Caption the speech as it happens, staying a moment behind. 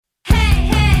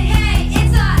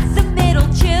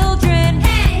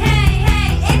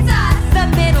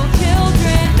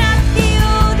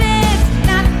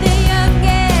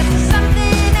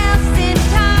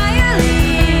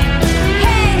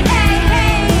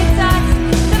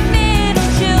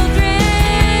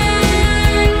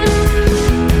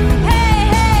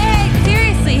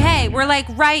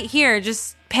right here.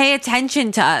 Just pay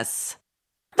attention to us.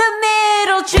 The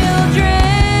middle children.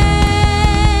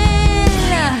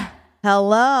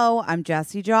 Hello, I'm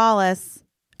Jessie Jollis.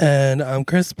 And I'm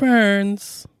Chris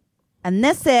Burns. And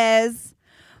this is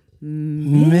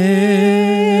Middle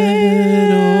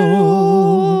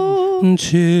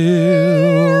Children.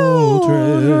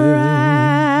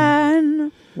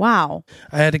 Wow.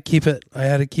 I had to keep it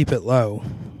low.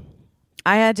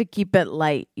 I had to keep it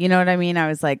light. You know what I mean? I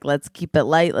was like, let's keep it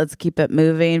light. Let's keep it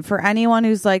moving. For anyone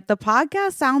who's like, the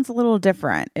podcast sounds a little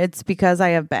different, it's because I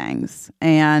have bangs.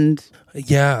 And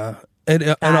yeah.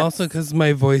 And also because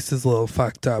my voice is a little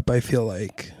fucked up, I feel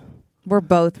like. We're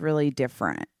both really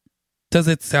different. Does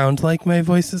it sound like my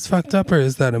voice is fucked up, or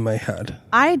is that in my head?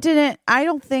 I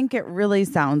don't think it really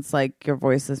sounds like your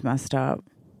voice is messed up.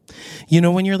 You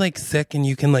know, when you're like sick and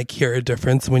you can like hear a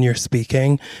difference when you're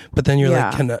speaking, but then you're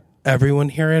like, can everyone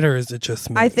hear it, or is it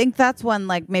just me? I think that's when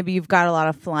like maybe you've got a lot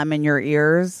of phlegm in your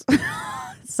ears.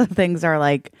 So things are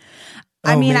like,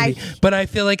 but I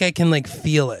feel like I can like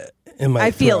feel it in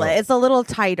my feel throat. it. It's a little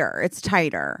tighter. It's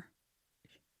tighter.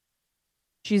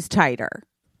 She's tighter.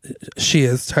 She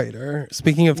is tighter.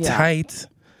 Speaking of tight,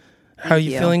 how are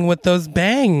you feeling with those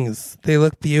bangs? They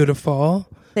look beautiful.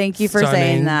 Thank you for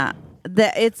saying that.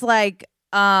 It's like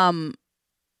two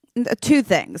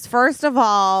things. First of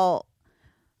all,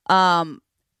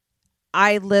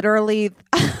 I literally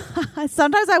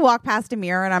sometimes I walk past a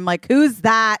mirror and I'm like, who's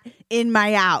that in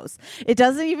my house? It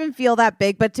doesn't even feel that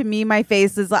big, but to me my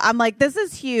face is, I'm like, this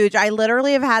is huge. I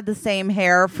literally have had the same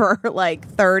hair for like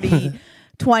 30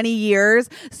 20 years.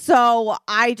 So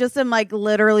I just am like,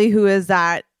 literally, who is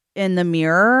that in the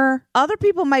mirror? Other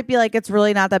people might be like, it's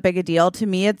really not that big a deal. To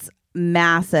me, it's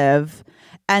massive.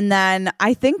 And then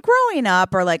I think growing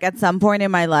up, or like at some point in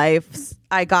my life,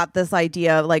 I got this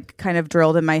idea like kind of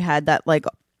drilled in my head that like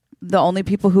the only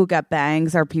people who get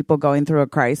bangs are people going through a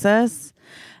crisis.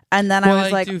 And then I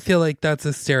was like, I do feel like that's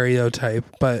a stereotype,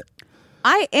 but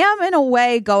I am in a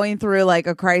way going through like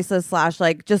a crisis /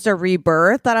 like just a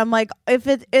rebirth, that I'm like, if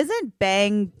it isn't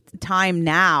bang time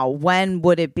now, when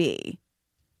would it be?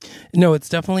 No, it's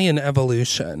definitely an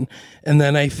evolution. And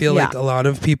then I feel like a lot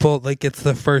of people, like it's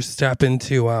the first step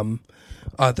into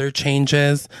other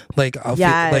changes. Like I'll feel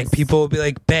like people will be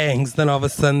like bangs, then all of a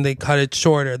sudden they cut it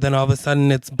shorter, then all of a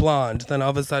sudden it's blonde, then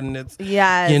all of a sudden it's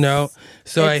you know.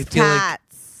 So I feel like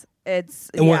it's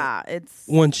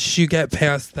once you get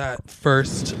past that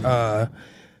first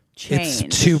change,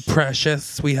 it's too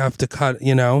precious, we have to cut,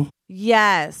 you know.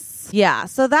 Yeah,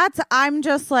 so I'm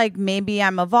just like, maybe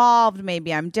I'm evolved,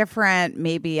 maybe I'm different,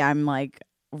 maybe I'm like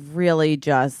really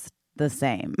just the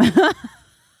same.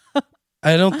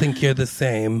 I don't think you're the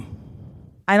same.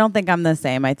 I don't think I'm the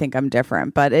same. I think I'm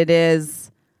different, but it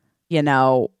is, you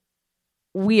know,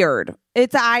 weird.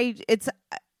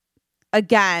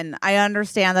 Again, I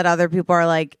understand that other people are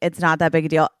like, it's not that big a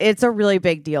deal. It's a really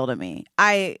big deal to me.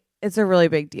 It's a really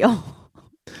big deal.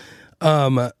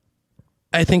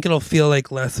 I think it'll feel like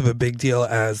less of a big deal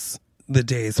as the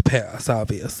days pass,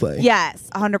 obviously. Yes,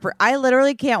 100%. I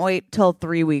literally can't wait till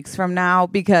 3 weeks from now,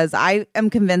 because I am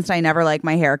convinced I never like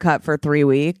my haircut for 3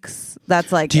 weeks.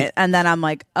 That's like it. And then I'm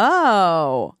like,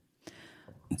 oh.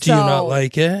 Do you not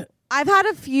like it? I've had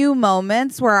a few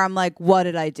moments where I'm like, what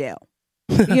did I do?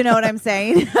 You know what I'm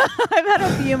saying? I've had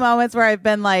a few moments where I've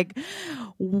been like,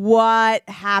 what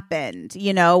happened?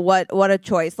 You know, what a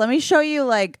choice. Let me show you,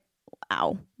 like,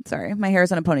 ow. Sorry, my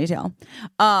hair's in a ponytail.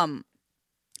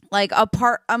 Like a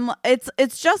part.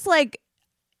 It's just like.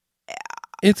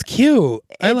 It's cute.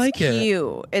 I like it.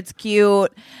 It's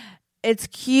cute. It's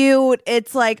cute.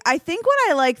 It's like, I think what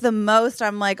I like the most,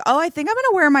 I'm like, oh, I think I'm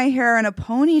gonna wear my hair in a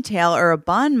ponytail or a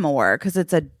bun more, because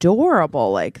it's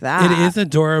adorable like that. It is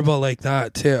adorable like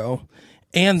that too,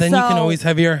 and then you can always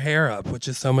have your hair up, which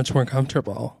is so much more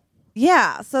comfortable.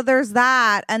 Yeah, so there's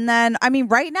that. And then, I mean,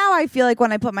 right now I feel like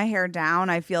when I put my hair down,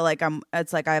 I feel like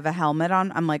it's like I have a helmet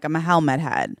on. I'm a helmet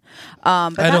head.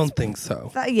 But I don't think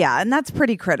so. Yeah, and that's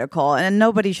pretty critical, and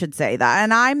nobody should say that.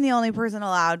 And I'm the only person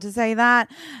allowed to say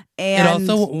that. And it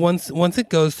also, once it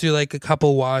goes through like a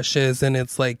couple washes, and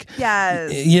it's like,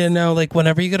 yes, you know, like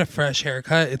whenever you get a fresh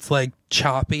haircut, it's like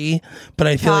choppy. But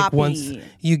I feel like once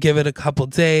you give it a couple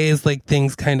days, like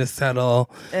things kind of settle,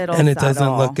 and it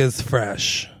doesn't look as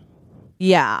fresh.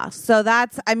 Yeah. So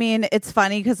I mean, it's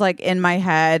funny because like in my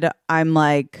head, I'm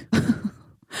like,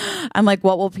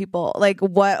 what will people like,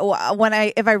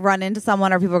 if I run into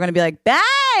someone, are people going to be like,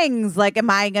 bangs? Like,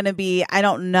 am I going to be, I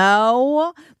don't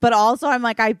know. But also I'm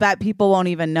like, I bet people won't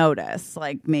even notice.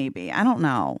 Like maybe, I don't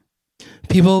know.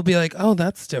 People will be like, oh,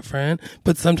 that's different.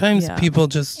 But sometimes people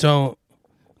just don't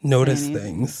notice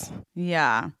things.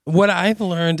 Yeah. What I've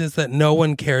learned is that no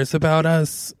one cares about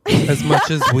us as much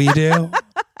as we do.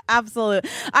 Absolutely.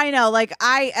 I know. Like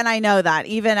I know that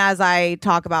even as I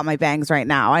talk about my bangs right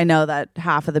now, I know that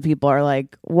half of the people are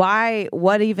like, why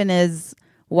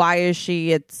is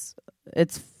she? It's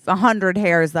 100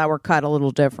 hairs that were cut a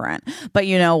little different. But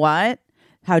you know what?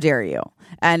 How dare you?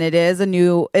 And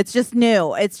it's just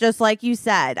new. It's just like you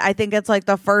said. I think it's like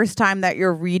the first time that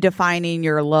you're redefining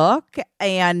your look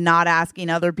and not asking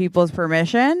other people's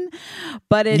permission.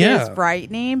 But it is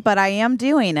frightening, but I am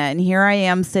doing it. And here I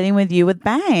am sitting with you with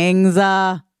bangs.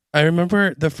 I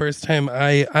remember the first time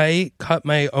I cut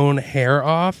my own hair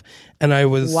off and I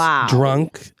was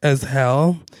drunk as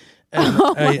hell. And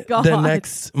my God. The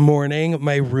next morning,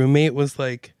 my roommate was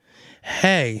like,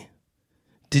 hey,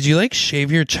 did you like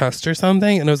shave your chest or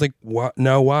something? And I was like, what?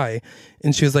 No, why?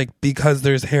 And she was like, because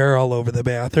there's hair all over the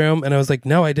bathroom. And I was like,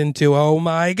 no, I didn't do. Oh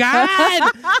my God.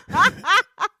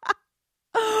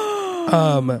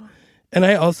 And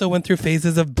I also went through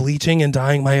phases of bleaching and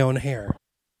dyeing my own hair.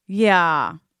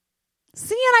 Yeah.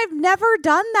 See, and I've never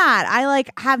done that. I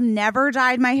have never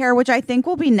dyed my hair, which I think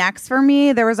will be next for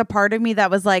me. There was a part of me that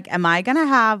was like, am I going to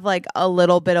have like a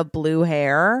little bit of blue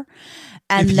hair?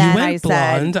 And if then you went I said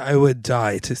blonde, I would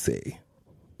die to see.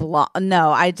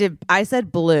 No, I did. I said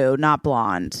blue, not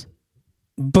blonde.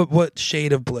 But what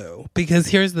shade of blue? Because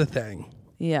here's the thing.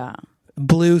 Yeah.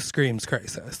 Blue screams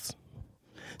crisis.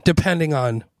 Depending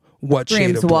on what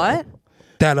shade of blue. What?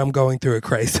 That I'm going through a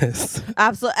crisis.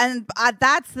 Absolutely. And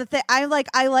that's the thing. I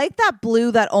like that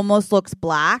blue that almost looks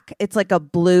black. It's like a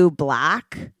blue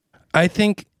black. I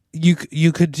think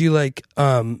you could do like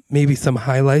maybe some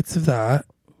highlights of that.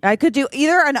 I could do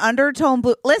either an undertone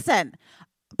blue. Listen,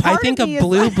 I think a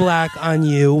blue black on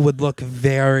you would look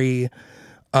very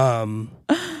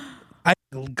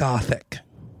gothic.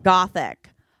 Gothic.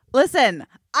 Listen,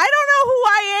 I don't know who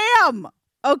I am.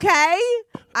 Okay?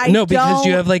 Because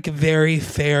you have like very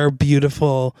fair,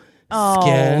 beautiful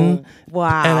skin.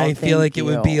 Wow. And I feel like it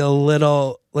would be a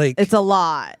little like it's a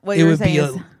lot. What it would be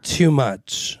too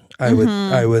much. I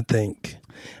would think.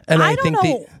 And I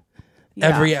think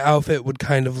every outfit would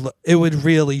kind of it would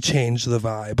really change the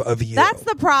vibe of you. That's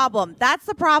the problem. That's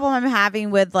the problem I'm having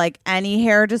with like any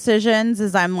hair decisions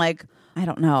is I'm like, I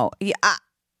don't know. Yeah,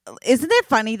 isn't it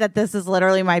funny that this is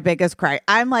literally my biggest cry?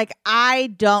 I'm like, I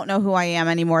don't know who I am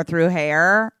anymore through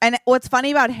hair. And what's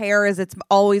funny about hair is it's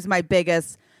always my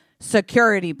biggest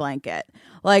security blanket.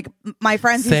 Like my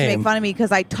friends used to make fun of me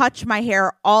because I touch my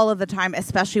hair all of the time,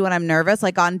 especially when I'm nervous,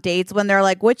 like on dates when they're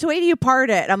like, which way do you part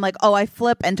it? I'm like, oh, I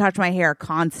flip and touch my hair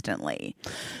constantly.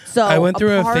 So I went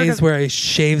through a phase where I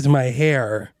shaved my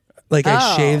hair. Like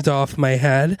I shaved off my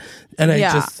head and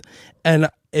and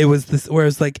it was this where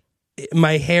it's like,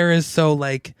 my hair is so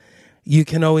like you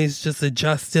can always just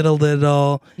adjust it a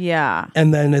little. Yeah.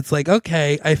 And then it's like,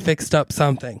 okay, I fixed up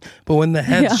something. But when the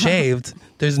head's shaved,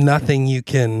 there's nothing you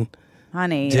can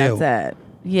do. That's it.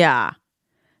 Yeah.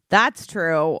 That's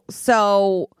true.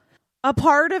 So a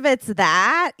part of it's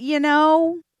that,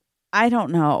 I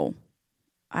don't know.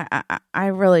 I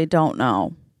really don't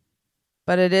know.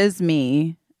 But it is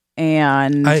me.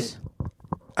 And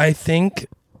I think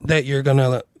that you're going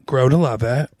to grow to love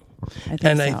it.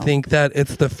 I think that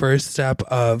it's the first step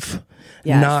of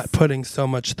not putting so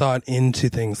much thought into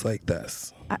things like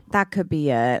this. That could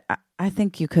be it. I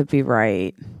think you could be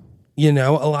right. A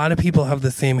lot of people have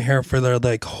the same hair for their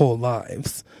like whole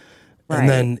lives. Right. And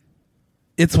then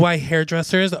it's why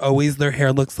hairdressers always their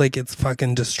hair looks like it's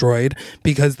fucking destroyed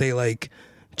because they like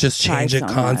just change it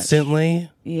constantly. Much.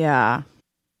 Yeah.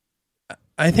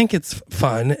 I think it's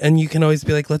fun, and you can always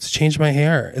be like, let's change my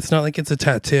hair. It's not like it's a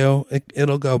tattoo.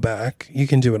 It'll go back. You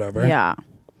can do whatever. Yeah.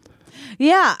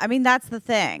 Yeah, I mean, that's the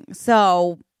thing.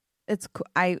 So it's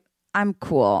I'm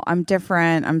cool. I'm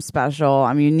different. I'm special.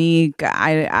 I'm unique.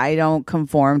 I don't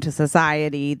conform to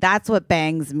society. That's what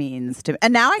bangs means to me.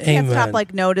 And now I can't stop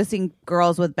like noticing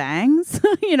girls with bangs.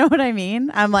 You know what I mean?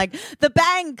 I'm like, the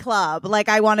bang club. Like,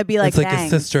 I want to be like it's like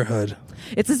bangs. a sisterhood.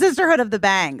 It's a sisterhood of the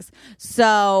bangs.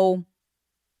 So...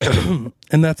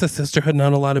 And that's a sisterhood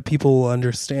not a lot of people will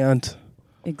understand.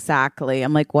 Exactly.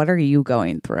 I'm like, what are you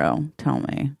going through? Tell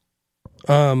me.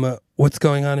 What's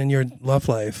going on in your love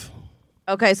life?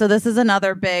 Okay, so this is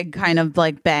another big kind of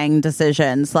like bang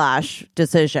decision.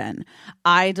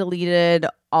 I deleted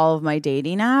all of my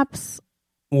dating apps.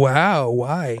 Wow,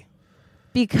 why?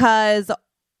 Because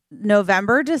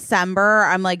November, December,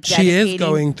 I'm like dedicating... She is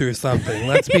going through something.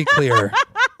 Let's be clear.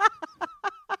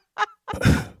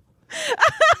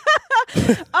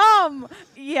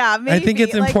 Yeah, maybe. I think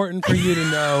it's important for you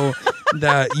to know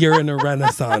that you're in a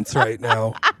renaissance right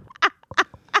now.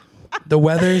 The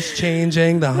weather's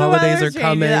changing. The holidays are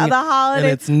coming. The holidays.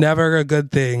 And it's never a good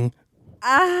thing.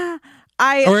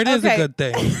 Or it is a good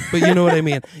thing, but you know what I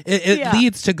mean? It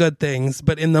leads to good things,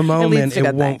 but in the moment,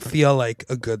 it won't feel like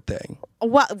a good thing.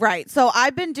 Well, right. So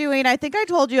I've been doing, I think I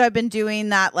told you I've been doing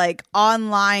that like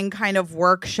online kind of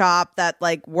workshop that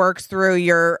like works through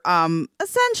your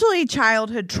essentially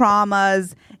childhood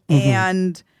traumas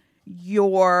and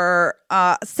your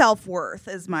self-worth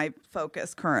is my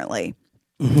focus currently.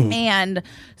 And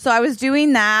so I was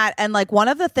doing that. And like one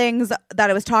of the things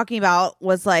that I was talking about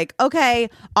was like,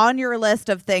 okay, on your list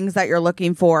of things that you're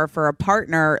looking for a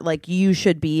partner, like you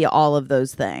should be all of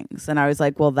those things. And I was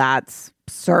like, well, that's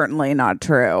certainly not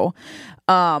true.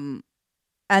 And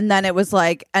then it was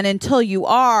like, and until you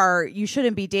are, you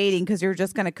shouldn't be dating because you're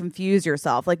just going to confuse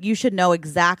yourself. Like you should know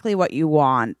exactly what you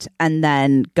want and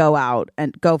then go out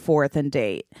and go forth and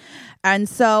date. And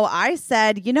so I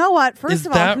said, you know what? First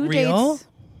of all, who real? dates?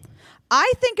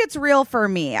 I think it's real for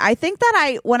me. I think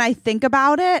that when I think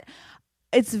about it,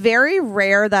 it's very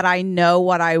rare that I know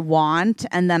what I want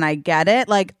and then I get it.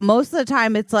 Like most of the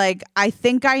time it's like, I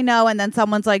think I know. And then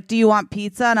someone's like, do you want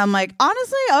pizza? And I'm like,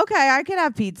 honestly, okay, I could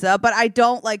have pizza, but I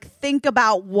don't like think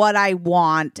about what I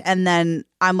want. And then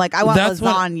I'm like, I want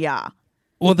lasagna.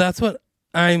 Well, that's what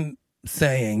I'm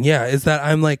saying. Yeah. Is that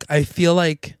I'm like, I feel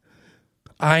like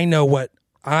I know what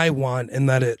I want and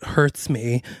that it hurts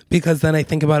me because then I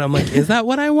think about it, I'm like, is that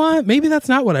what I want? Maybe that's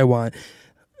not what I want.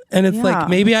 And it's like,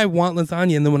 maybe I want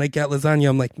lasagna. And then when I get lasagna,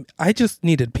 I'm like, I just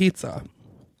needed pizza.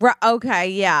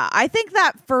 Okay. Yeah. I think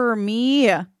that for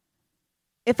me,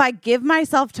 if I give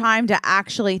myself time to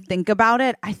actually think about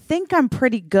it, I think I'm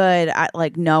pretty good at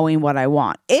like knowing what I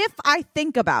want. If I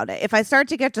think about it, if I start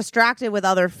to get distracted with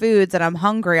other foods and I'm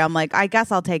hungry, I'm like, I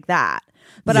guess I'll take that.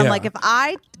 But I'm like, if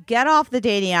I get off the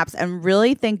dating apps and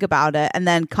really think about it and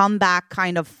then come back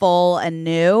kind of full and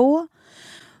new,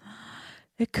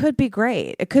 it could be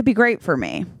great. It could be great for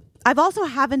me. I've also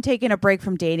haven't taken a break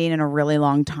from dating in a really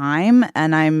long time.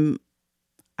 And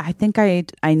I think I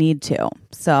need to.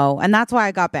 So, and that's why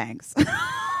I got bangs.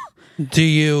 Do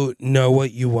you know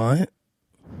what you want?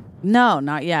 No,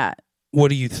 not yet. What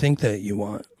do you think that you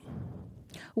want?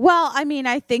 Well, I mean,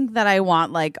 I think that I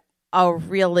want like a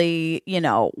really,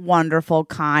 wonderful,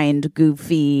 kind,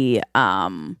 goofy,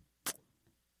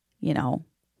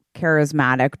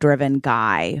 charismatic, driven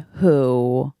guy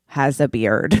who has a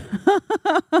beard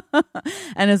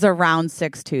and is around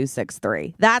 6'2",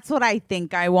 6'3". That's what I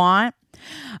think I want.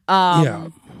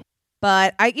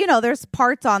 But there's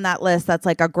parts on that list that's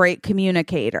like a great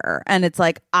communicator. And it's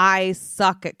like, I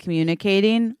suck at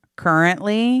communicating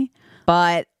currently,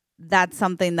 but that's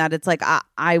something that it's like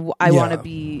I want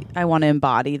to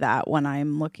embody that when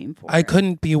I'm looking for. I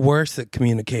couldn't be worse at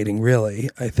communicating,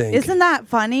 really. I think. Isn't that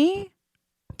funny?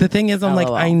 The thing is, I'm like,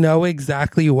 I know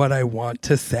exactly what I want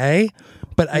to say,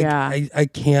 but I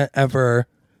can't ever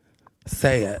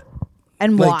say it.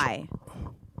 And like, why?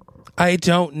 I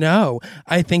don't know.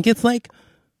 I think it's like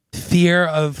fear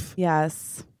of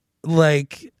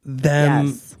like them.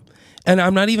 Yes. And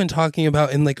I'm not even talking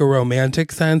about in like a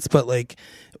romantic sense, but like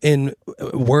in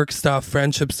work stuff,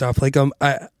 friendship stuff, like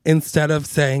instead of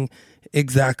saying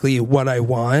exactly what I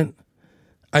want,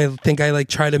 I think I like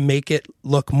try to make it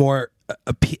look more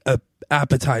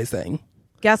appetizing.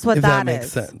 Guess what that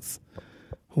makes sense.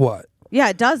 What? Yeah,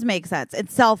 it does make sense.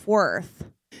 It's self-worth.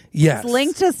 Yes. It's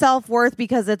linked to self-worth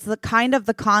because it's the kind of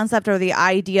the concept or the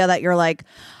idea that you're like,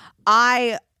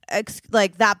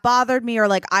 like that bothered me, or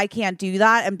like I can't do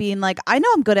that, and being like, I know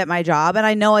I'm good at my job and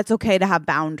I know it's okay to have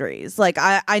boundaries. Like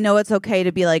I know it's okay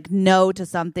to be like no to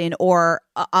something or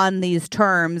on these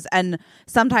terms. And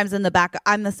sometimes in the back,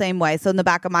 I'm the same way. So in the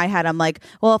back of my head, I'm like,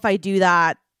 well, if I do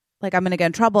that, like I'm going to get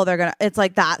in trouble. It's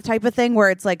like that type of thing where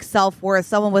it's like self-worth.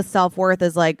 Someone with self-worth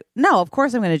is like, no, of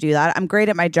course I'm going to do that. I'm great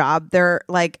at my job. They're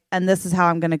like, and this is how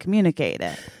I'm going to communicate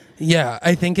it. Yeah.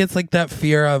 I think it's like that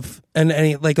fear of, and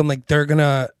any, like, I'm like, they're going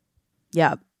to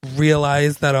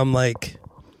realize that I'm like,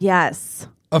 yes,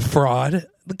 a fraud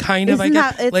kind of. I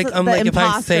guess like I'm like, if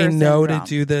I say no to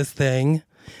do this thing,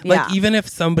 like even if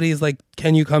somebody's like,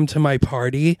 can you come to my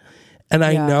party, and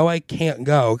I know I can't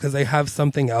go because I have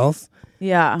something else,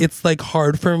 it's like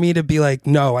hard for me to be like,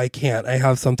 no, I can't, I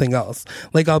have something else.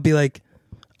 Like I'll be like,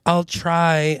 I'll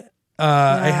try,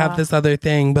 I have this other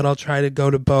thing, but I'll try to go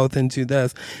to both and do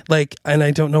this, like, and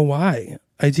I don't know why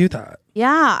I do that.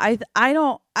 Yeah, I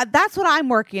don't. That's what I'm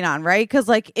working on, right? Because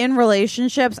like in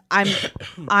relationships,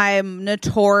 I'm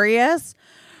notorious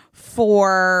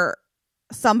for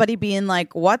somebody being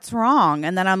like, what's wrong?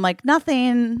 And then I'm like,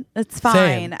 nothing, it's fine.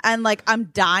 Same. And like, I'm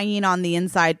dying on the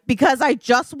inside because I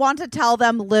just want to tell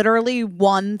them literally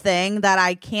one thing that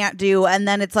I can't do. And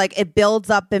then it's like, it builds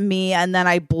up in me and then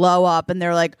I blow up and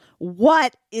they're like,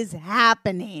 what is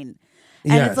happening?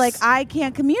 And Yes. it's like, I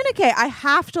can't communicate. I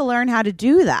have to learn how to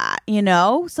do that, you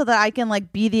know, so that I can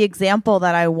like be the example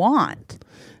that I want.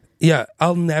 Yeah.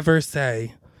 I'll never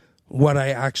say what I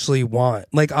actually want.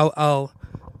 Like I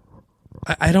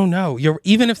don't know.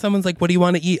 Even if someone's like, what do you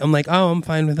want to eat? I'm like, oh, I'm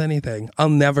fine with anything. I'll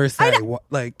never say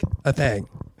like a thing.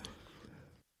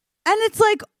 And it's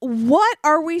like, what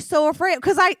are we so afraid?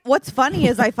 Because what's funny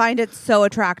is I find it so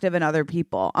attractive in other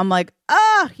people. I'm like,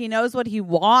 he knows what he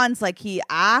wants. Like he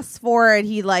asks for it.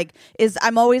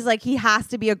 I'm always like, he has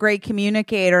to be a great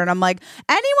communicator. And I'm like,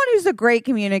 anyone who's a great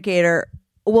communicator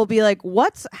will be like,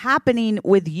 what's happening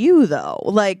with you though?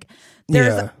 Like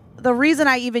the reason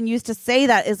I even used to say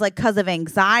that is like because of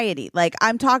anxiety. Like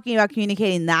I'm talking about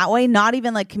communicating that way, not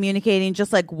even like communicating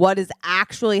just like what is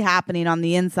actually happening on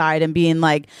the inside and being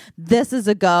like, this is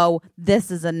a go,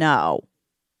 this is a no.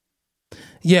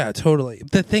 Yeah, totally.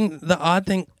 The odd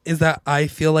thing is that I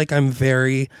feel like I'm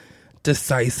very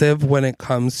decisive when it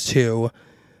comes to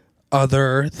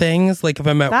other things. Like if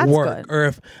I'm at work or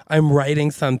if I'm writing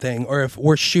something or if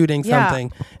we're shooting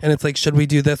something and it's like, should we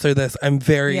do this or this? I'm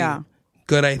very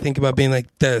good, I think, about being like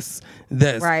this.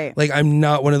 Right. Like I'm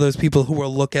not one of those people who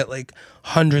will look at like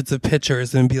hundreds of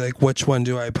pictures and be like, which one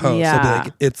do I post? Yeah. I'll be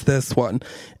like, it's this one.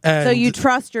 And so you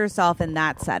trust yourself in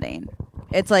that setting.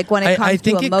 It's like when it comes I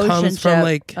think to it comes from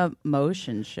like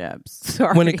emotionships.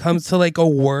 Sorry. When it comes to like a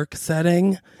work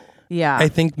setting, I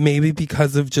think maybe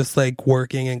because of just like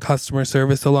working in customer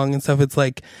service so long and stuff, it's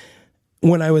like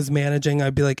when I was managing,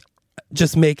 I'd be like,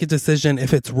 just make a decision.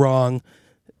 If it's wrong,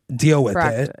 deal with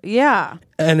it. Yeah.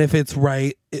 And if it's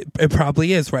right, it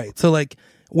probably is right. So like,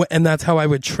 and that's how I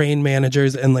would train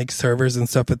managers and like servers and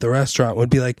stuff at the restaurant would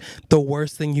be like, the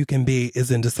worst thing you can be is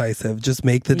indecisive. Just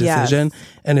make the decision.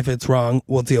 And if it's wrong,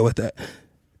 we'll deal with it.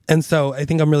 And so I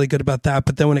think I'm really good about that.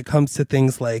 But then when it comes to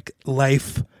things like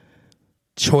life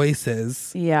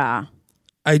choices,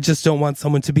 I just don't want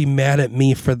someone to be mad at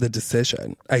me for the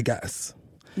decision, I guess.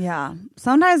 Yeah.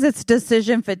 Sometimes it's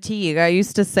decision fatigue. I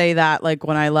used to say that like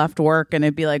when I left work and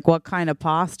it'd be like, what kind of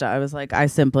pasta? I was like, I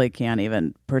simply can't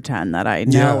even pretend that I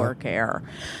know or care.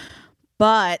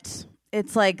 But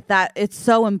it's like that. It's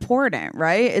so important,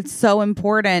 right? It's so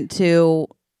important to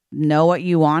know what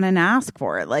you want and ask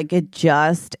for it. Like it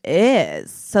just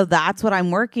is. So that's what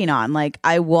I'm working on. Like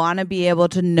I want to be able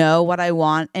to know what I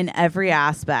want in every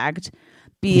aspect,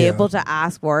 be able to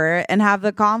ask for it and have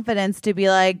the confidence to be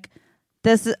like,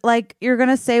 this is like, you're going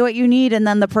to say what you need and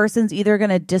then the person's either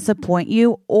going to disappoint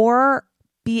you or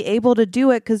be able to do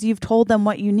it because you've told them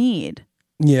what you need.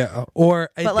 Yeah.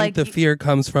 Or I think the fear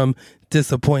comes from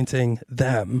disappointing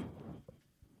them.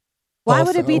 Why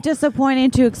would it be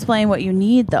disappointing to explain what you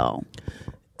need though?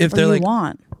 If they're like,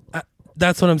 want?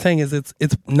 That's what I'm saying is it's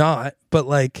not, but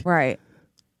like,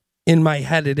 in my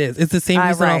head it is. It's the same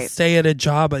reason I'll stay at a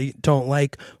job I don't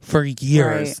like for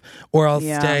years or I'll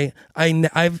stay.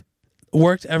 I've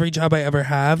worked every job I ever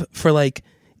have for like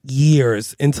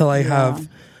years until I have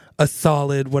a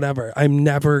solid whatever. I'm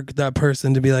never that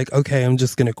person to be like, okay, I'm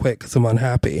just gonna quit because I'm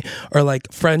unhappy. Or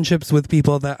like friendships with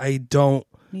people that I don't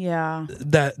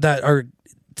that are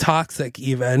toxic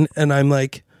even, and I'm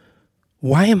like,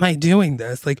 why am I doing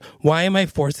this? Like, why am I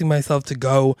forcing myself to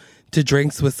go to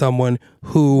drinks with someone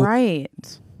who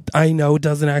I know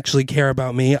doesn't actually care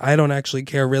about me? I don't actually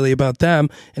care really about them.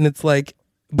 And it's like,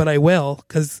 but I will,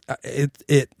 because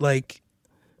it like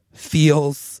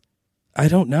feels, I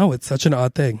don't know. It's such an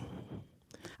odd thing.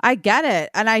 I get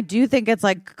it. And I do think it's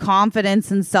like confidence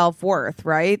and self-worth,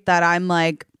 right? That I'm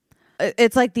like,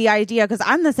 it's like the idea, because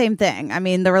I'm the same thing. I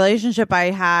mean, the relationship I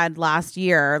had last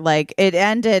year, like it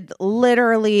ended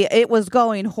literally, it was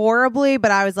going horribly,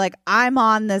 but I was like, I'm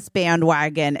on this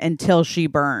bandwagon until she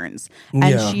burns.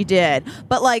 And she did.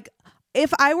 But like,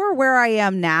 if I were where I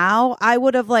am now, I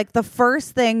would have like the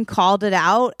first thing called it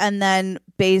out, and then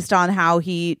based on how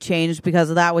he changed because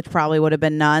of that, which probably would have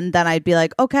been none, then I'd be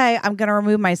like, okay, I'm going to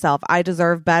remove myself. I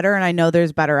deserve better, and I know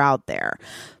there's better out there.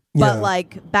 But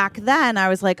like back then I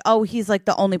was like, oh, he's like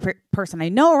the only person I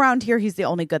know around here. He's the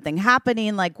only good thing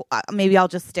happening. Like maybe I'll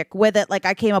just stick with it. Like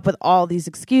I came up with all these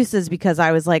excuses because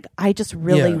I was like, I just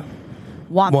really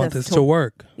want this to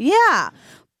work. Yeah.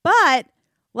 But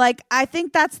like, I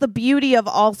think that's the beauty of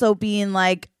also being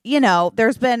like, you know,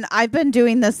 I've been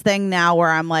doing this thing now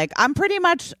where I'm like, I'm pretty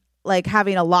much like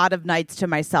having a lot of nights to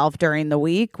myself during the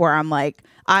week where I'm like,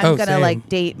 I'm going to like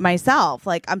date myself.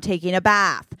 Like I'm taking a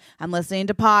bath. I'm listening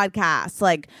to podcasts.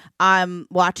 Like I'm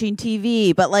watching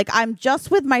TV, but like I'm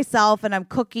just with myself and I'm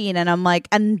cooking and I'm like,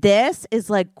 and this is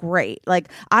like great. Like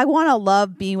I want to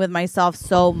love being with myself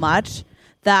so much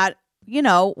that, you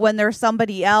know, when there's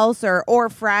somebody else or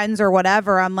friends or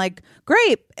whatever, I'm like,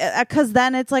 great. Because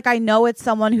then it's like, I know it's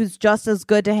someone who's just as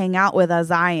good to hang out with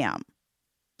as I am.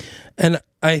 And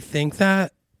I think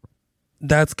that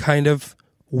that's kind of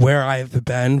where I've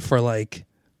been for like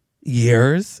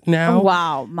years now. Oh,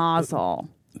 wow. Mazel.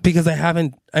 Because I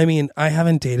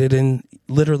haven't dated in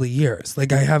literally years.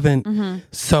 Like I haven't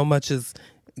so much as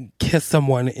kissed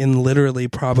someone in literally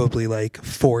probably like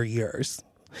 4 years.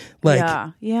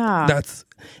 Like, yeah. That's,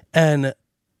 and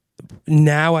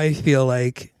now I feel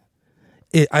like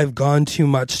I've gone too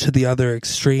much to the other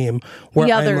extreme where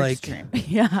I'm like,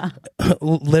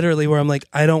 literally where I'm like,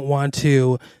 I don't want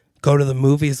to go to the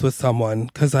movies with someone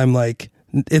because I'm like,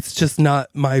 it's just not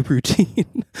my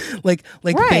routine. like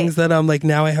things that I'm like,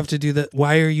 now I have to do that.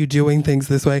 Why are you doing things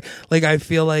this way? Like, I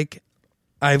feel like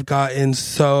I've gotten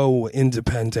so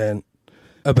independent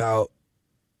about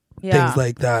things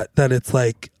like that it's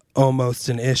like almost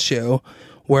an issue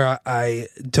where I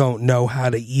don't know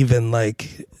how to even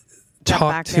like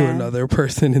talk to another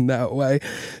person in that way.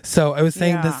 So I was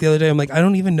saying this the other day. I'm like, I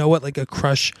don't even know what like a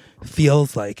crush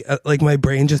feels like. Like my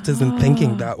brain just isn't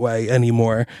thinking that way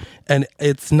anymore. And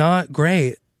it's not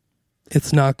great.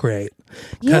 It's not great.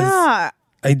 Yeah.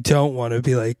 I don't want to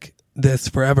be like this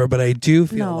forever, but I do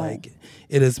feel like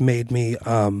it has made me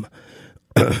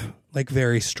like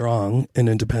very strong and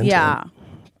independent.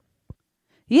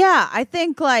 Yeah, I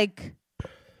think like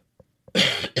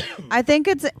I think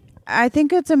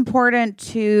it's important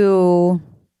to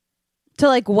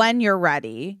like when you're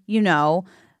ready, you know,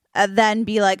 then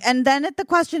be like, and then the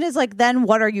question is like, then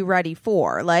what are you ready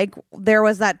for? Like there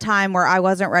was that time where I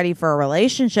wasn't ready for a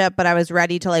relationship, but I was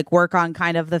ready to like work on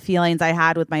kind of the feelings I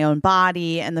had with my own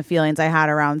body and the feelings I had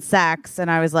around sex.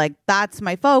 And I was like, that's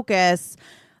my focus.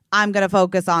 I'm going to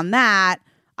focus on that.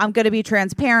 I'm going to be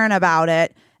transparent about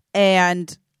it.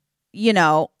 And, you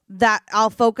know, that I'll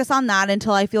focus on that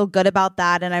until I feel good about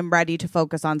that and I'm ready to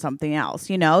focus on something else,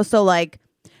 you know? So like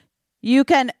you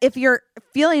can, if you're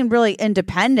feeling really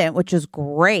independent, which is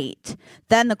great,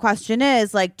 then the question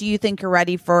is like, do you think you're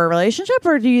ready for a relationship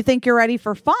or do you think you're ready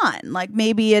for fun? Like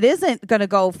maybe it isn't going to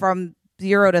go from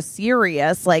 0 to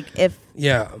serious. Like if.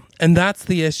 Yeah. And that's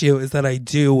the issue is that I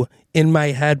do in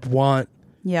my head want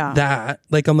that.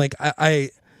 Like, I'm like, I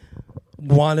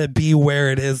want to be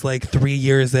where it is like 3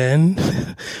 years in.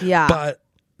 Yeah. But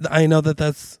I know that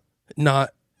that's not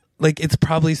like, it's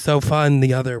probably so fun,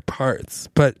 the other parts,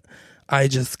 but I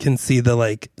just can see the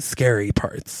like scary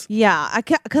parts. Yeah.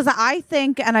 Because I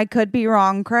think, and I could be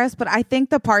wrong, Chris, but I think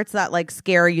the parts that like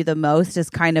scare you the most is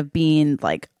kind of being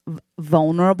like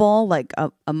vulnerable, like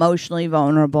emotionally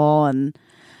vulnerable and.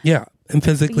 Yeah. And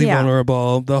physically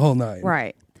vulnerable, the whole nine.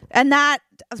 Right. And that,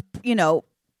 you know,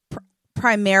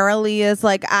 primarily is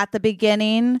like at the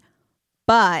beginning,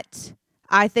 but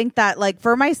I think that like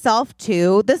for myself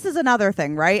too, this is another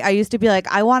thing, right? I used to be like,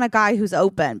 I want a guy who's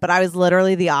open, but I was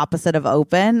literally the opposite of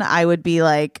open. I would be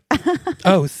like,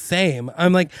 oh, same.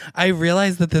 I'm like, I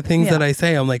realize that the things that I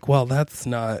say, I'm like, well, that's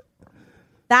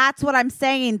what I'm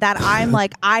saying, that I'm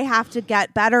like, I have to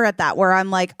get better at that, where I'm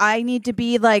like, I need to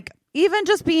be like, even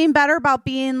just being better about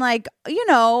being like, you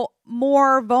know,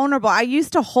 more vulnerable. I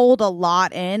used to hold a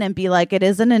lot in and be like, it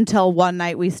isn't until one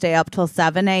night we stay up till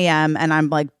 7 a.m. and I'm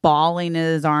like bawling in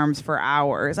his arms for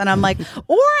hours. And I'm like,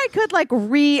 or I could like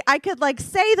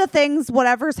say the things,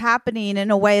 whatever's happening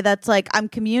in a way that's like I'm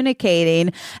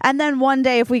communicating. And then one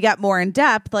day if we get more in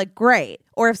depth, like great.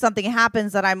 Or if something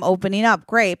happens that I'm opening up,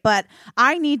 great. But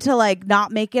I need to like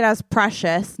not make it as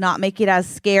precious, not make it as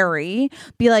scary.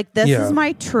 Be like, this is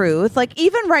my truth. Like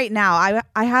even right now,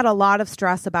 I had a lot of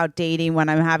stress about dating when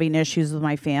I'm having issues with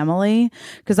my family.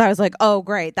 Because I was like, oh,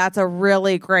 great. That's a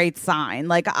really great sign.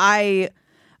 Like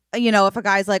you know, if a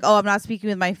guy's like, oh, I'm not speaking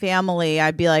with my family,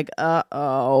 I'd be like,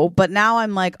 uh-oh. But now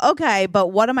I'm like, okay, but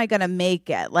what am I going to make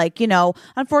it? Like, you know,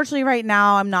 unfortunately right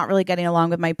now, I'm not really getting along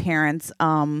with my parents.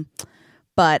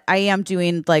 But I am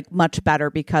doing like much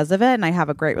better because of it. And I have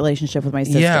a great relationship with my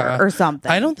sister or something.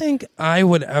 I don't think I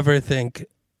would ever think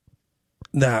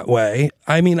that way.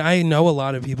 I mean, I know a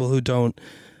lot of people who don't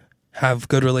have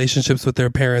good relationships with their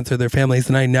parents or their families.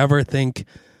 And I never think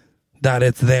that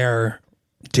it's their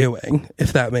doing,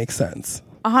 if that makes sense.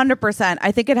 100%.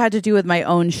 I think it had to do with my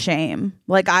own shame.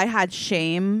 Like I had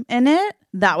shame in it.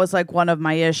 that was like one of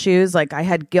my issues. Like I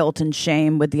had guilt and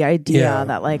shame with the idea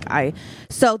that like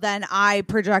so then I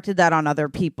projected that on other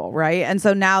people, right? And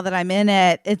so now that I'm in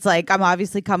it, it's like I'm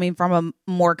obviously coming from a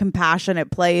more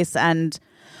compassionate place, and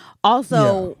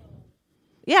also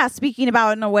speaking about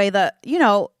it in a way that, you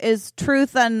know, is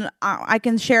truth, and I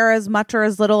can share as much or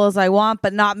as little as I want,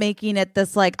 but not making it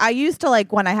this like, I used to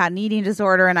like when I had an eating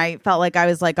disorder and I felt like I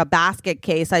was like a basket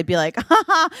case, I'd be like,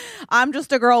 I'm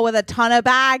just a girl with a ton of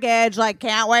baggage, like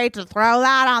can't wait to throw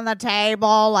that on the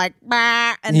table, like,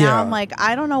 bah. And now I'm like,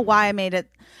 I don't know why I made it.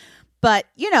 But,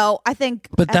 you know, I think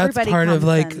that's part of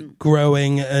like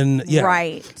growing and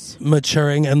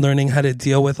maturing and learning how to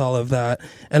deal with all of that.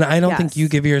 And I don't think you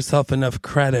give yourself enough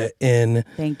credit in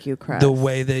the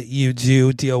way that you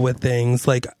do deal with things.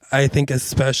 Like, I think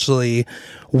especially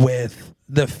with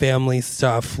the family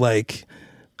stuff, like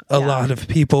a lot of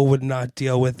people would not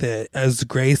deal with it as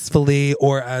gracefully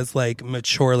or as like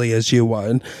maturely as you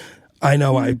would. I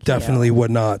know I definitely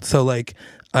would not. So like,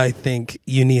 I think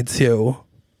you need to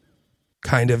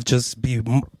kind of just be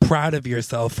proud of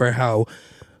yourself for how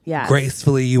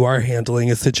gracefully you are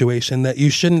handling a situation that you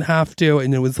shouldn't have to,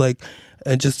 and it was like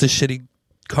just a shitty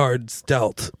cards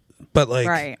dealt, but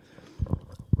like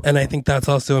and I think that's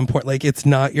also important. Like, it's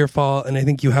not your fault, and I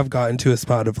think you have gotten to a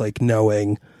spot of like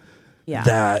knowing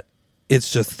that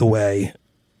it's just the way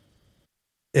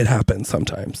it happens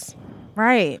sometimes,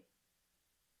 right?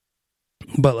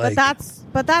 But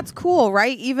that's cool,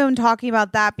 right? Even talking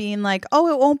about that being like, oh,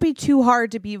 it won't be too hard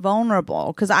to be vulnerable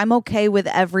because I'm okay with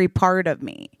every part of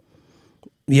me.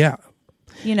 Yeah.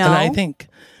 You know? And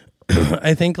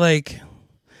I think like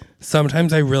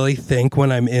sometimes I really think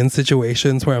when I'm in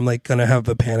situations where I'm like going to have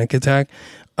a panic attack,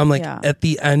 I'm like, at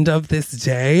the end of this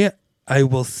day, I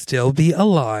will still be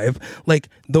alive. Like,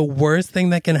 the worst thing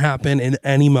that can happen in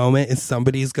any moment is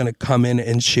somebody's going to come in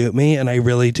and shoot me. And I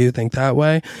really do think that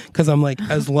way. Because I'm like,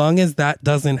 as long as that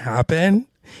doesn't happen,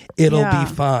 it'll be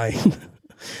fine.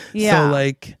 So,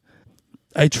 like,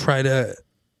 I try to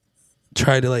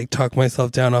like talk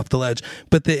myself down off the ledge.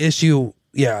 But the issue,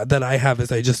 that I have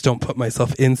is I just don't put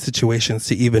myself in situations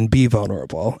to even be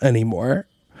vulnerable anymore.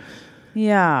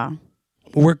 Yeah.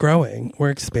 We're growing.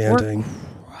 We're expanding.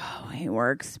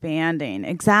 We're expanding.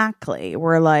 Exactly.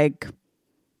 We're like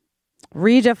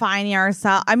redefining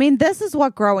ourselves. I mean, this is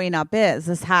what growing up is.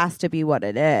 This has to be what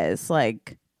it is.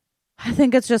 Like, I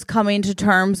think it's just coming to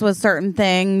terms with certain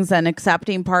things and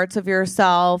accepting parts of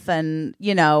yourself, and,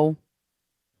 you know.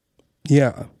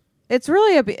 Yeah. It's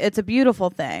really it's a beautiful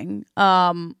thing.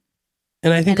 And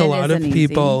I think a lot of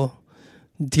people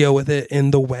deal with it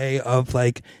in the way of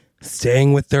like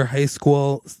staying with their high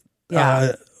school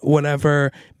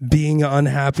whatever, being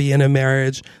unhappy in a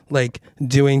marriage, like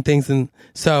doing things. And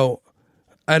so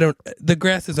the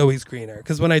grass is always greener,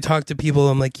 because when I talk to people,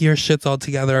 I'm like, your shit's all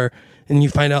together, and you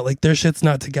find out like their shit's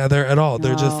not together at all.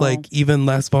 They're just like even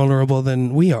less vulnerable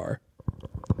than we are.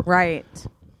 Right.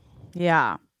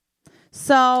 Yeah.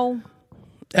 So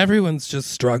everyone's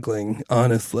just struggling,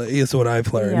 honestly, is what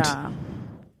I've learned. Yeah.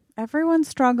 Everyone's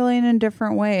struggling in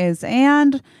different ways.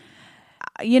 And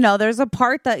you know, there's a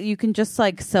part that you can just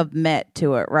like submit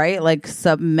to it, right? Like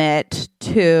submit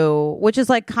to, which is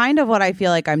like kind of what I feel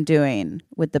like I'm doing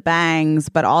with the bangs,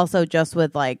 but also just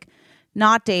with like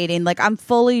not dating. Like, I'm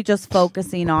fully just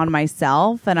focusing on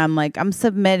myself, and I'm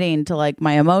submitting to like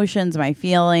my emotions, my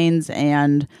feelings,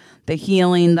 and the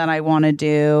healing that I want to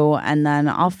do. And then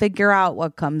I'll figure out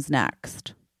what comes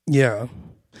next. Yeah.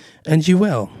 And you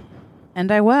will.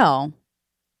 And I will.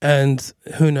 And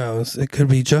who knows? It could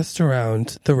be just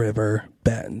around the river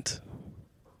bend.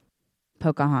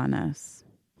 Pocahontas.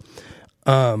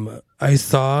 I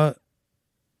saw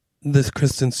this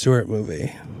Kristen Stewart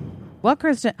movie. What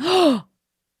Kristen?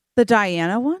 The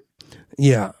Diana one?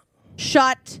 Yeah.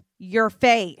 Shut your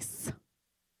face.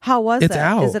 How was it? It's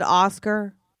out. Is it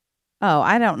Oscar? Oh,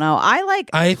 I don't know.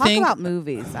 I think about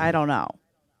movies. I don't know.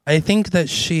 I think that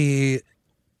she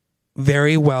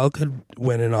very well could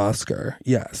win an Oscar.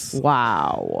 Yes.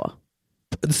 Wow.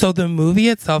 So the movie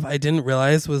itself, I didn't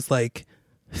realize was like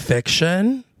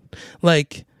fiction.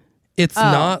 Like, it's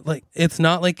not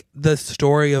like the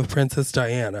story of Princess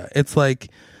Diana. It's like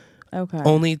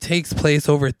only takes place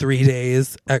over 3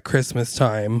 days at Christmas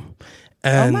time.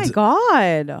 And oh my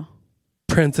God.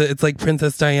 It's like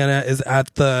Princess Diana is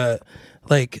at the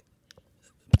like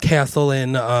castle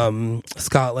in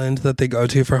Scotland that they go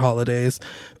to for holidays.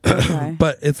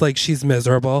 But it's like she's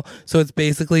miserable. So it's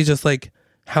basically just like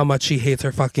how much she hates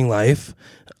her fucking life.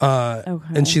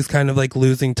 And she's kind of like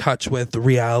losing touch with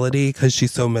reality because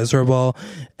she's so miserable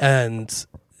and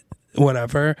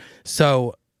whatever.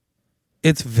 So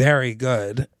it's very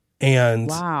good. And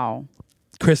wow.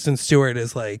 Kristen Stewart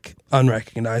is like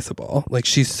unrecognizable. Like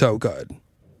she's so good.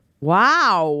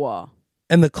 Wow.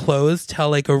 And the clothes tell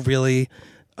like a really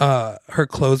her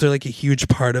clothes are like a huge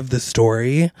part of the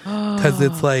story because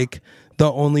it's like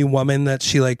the only woman that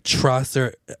she like trusts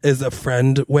or is a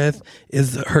friend with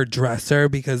is her dresser,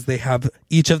 because they have,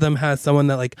 each of them has someone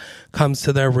that like comes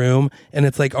to their room and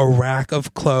it's like a rack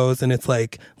of clothes and it's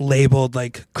like labeled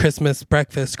like Christmas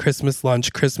breakfast, Christmas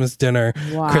lunch, Christmas dinner,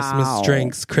 Christmas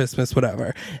drinks, Christmas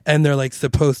whatever, and they're like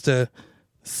supposed to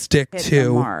stick Hit to the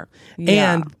mark.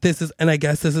 Yeah. And this is, and I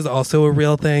guess this is also a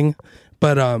real thing,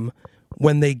 but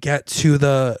when they get to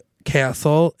the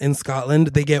castle in Scotland,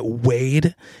 they get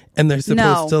weighed and they're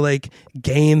supposed to like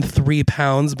gain 3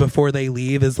 pounds before they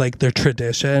leave, is like their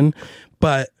tradition.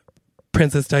 But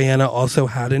Princess Diana also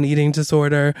had an eating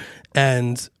disorder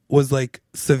and was like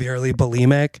severely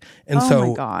bulimic, and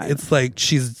so it's like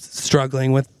she's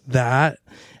struggling with that.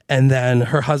 And then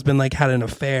her husband like had an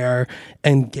affair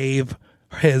and gave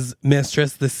his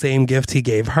mistress the same gift he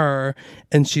gave her,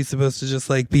 and she's supposed to just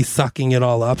like be sucking it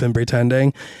all up and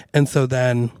pretending. And so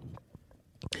then,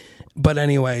 but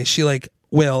anyway, she like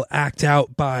will act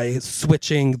out by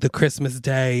switching the Christmas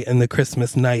day and the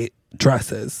Christmas night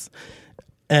dresses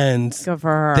and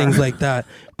things like that.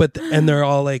 But and they're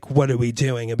all like, what are we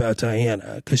doing about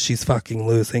Diana, because she's fucking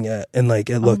losing it and like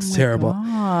it looks terrible.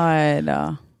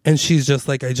 God. And she's just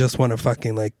like, I just want to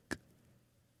fucking like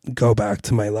go back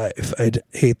to my life. I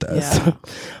hate this.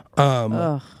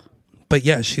 Yeah. But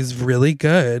yeah, she's really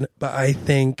good. But I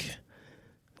think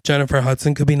Jennifer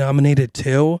Hudson could be nominated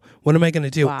too. What am I going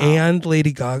to do? Wow. And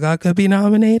Lady Gaga could be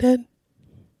nominated?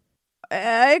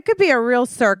 It could be a real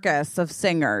circus of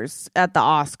singers at the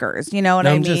Oscars. You know what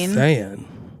I mean? I'm just saying.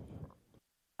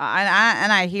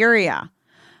 And I hear ya.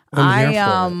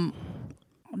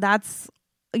 That's,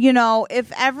 you know,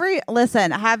 if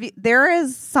listen, there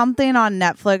is something on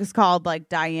Netflix called like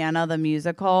Diana the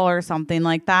Musical or something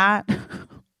like that.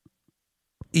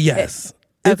 Yes.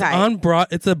 It's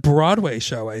it's a Broadway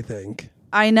show, I think.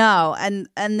 I know.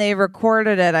 And they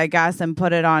recorded it, I guess, and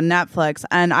put it on Netflix.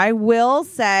 And I will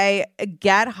say,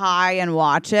 get high and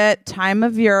watch it. Time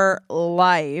of your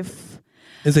life.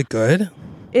 Is it good?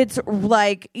 It's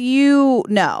like,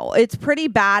 it's pretty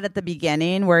bad at the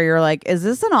beginning where you're like, is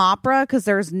this an opera? Because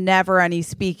there's never any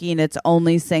speaking. It's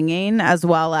only singing, as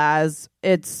well as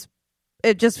it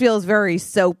just feels very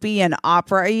soapy and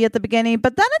opera-y at the beginning.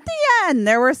 But then at the end,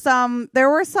 there were some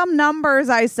numbers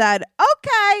I said,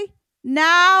 okay,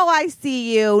 now I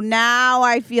see you. Now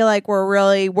I feel like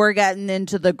we're getting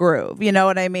into the groove. You know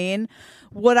what I mean?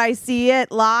 Would I see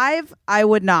it live? I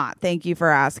would not. Thank you for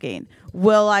asking.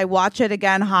 Will I watch it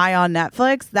again high on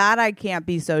Netflix? That I can't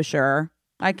be so sure.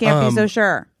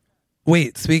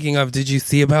 Wait, speaking of, did you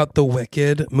see about the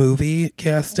Wicked movie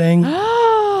casting?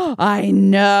 I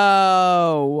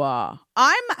know.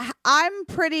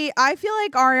 I feel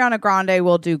like Ariana Grande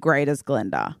will do great as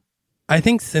Glinda. I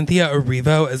think Cynthia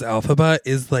Erivo as Elphaba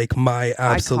is like my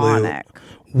absolute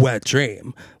wet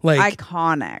dream. Like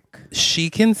iconic. She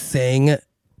can sing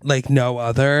like no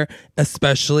other,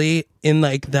 especially in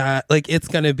like that. Like it's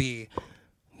gonna be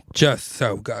just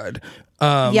so good.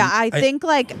 I think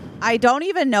like I don't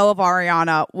even know if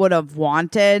Ariana would have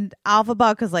wanted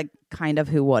Elphaba, because like kind of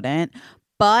who wouldn't.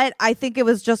 But I think it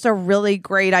was just a really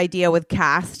great idea with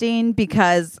casting,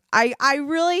 because I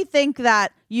really think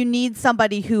that you need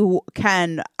somebody who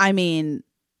can, sing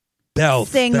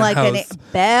like a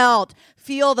belt,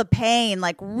 feel the pain,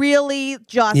 like really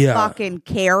just fucking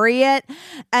carry it.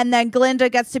 And then Glinda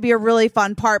gets to be a really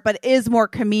fun part, but is more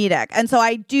comedic. And so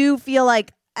I do feel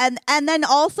like, and then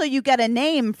also you get a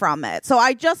name from it. So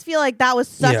I just feel like that was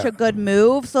such a good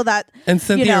move. So that, and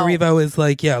Cynthia Erivo is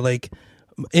like,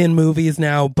 in movies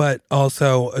now, but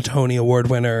also a Tony Award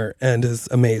winner and is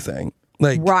amazing.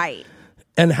 Like, right.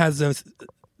 And has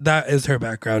that is her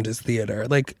background is theater.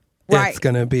 Like, it's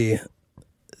going to be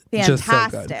fantastic. Just so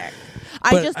good.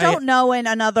 I just don't know in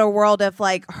another world if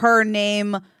like her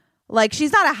name, like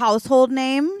she's not a household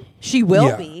name. She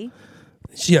will be.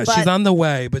 Yeah, she's on the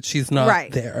way, but she's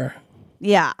not there.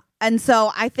 Yeah. And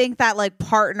so I think that like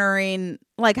partnering,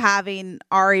 like having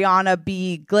Ariana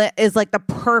be is like the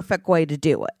perfect way to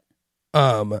do it.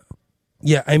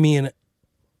 Yeah,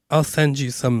 I'll send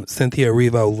you some Cynthia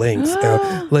Erivo links.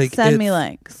 Send me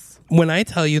links. When I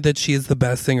tell you that she is the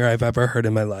best singer I've ever heard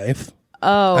in my life.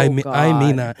 Oh, I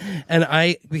mean that.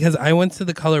 And because I went to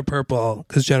the Color Purple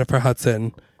because Jennifer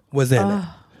Hudson was in it.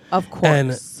 Of course.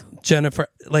 And Jennifer,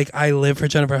 like I live for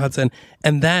Jennifer Hudson.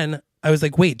 And then I was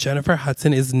like, wait, Jennifer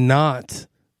Hudson is not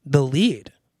the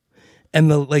lead. And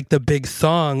the big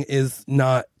song is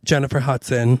not Jennifer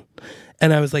Hudson.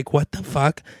 And I was like, what the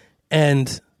fuck?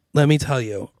 And let me tell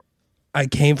you, I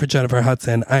came for Jennifer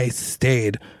Hudson. I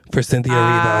stayed for Cynthia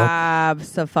Erivo.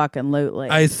 Abso-fucking-lutely.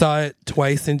 I saw it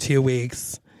twice in 2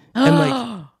 weeks. And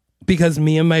like, because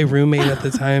me and my roommate at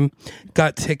the time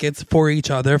got tickets for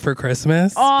each other for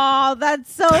Christmas. Oh,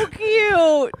 that's so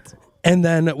cute. And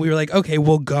then we were like, okay,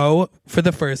 we'll go for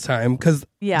the first time because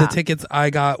the tickets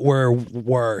I got were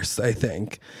worse, I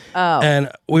think. Oh. And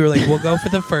we were like, we'll go for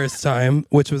the first time,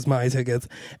 which was my tickets.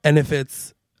 And if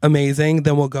it's amazing,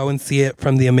 then we'll go and see it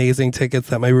from the amazing tickets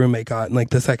that my roommate got in like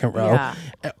the second row. Yeah.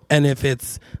 And if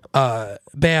it's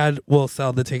bad, we'll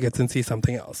sell the tickets and see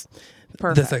something else.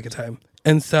 Perfect. The second time.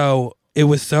 And so it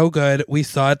was so good. We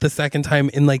saw it the second time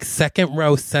in like second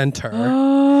row center.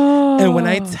 And when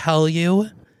I tell you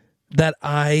that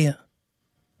I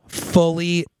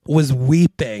fully was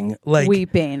weeping, like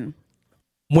weeping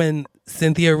when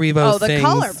Cynthia Erivo the sings,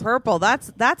 color purple.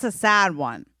 That's a sad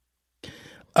one.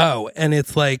 Oh, and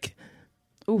it's like,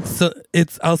 so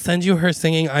it's. I'll send you her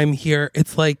singing "I'm Here."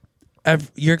 It's like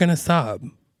you're gonna sob.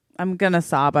 I'm gonna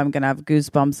sob. I'm gonna have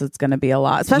goosebumps. It's gonna be a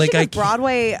lot, especially because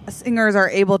Broadway singers are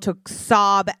able to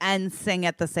sob and sing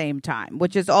at the same time,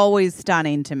 which is always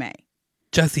stunning to me.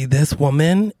 Jesse, this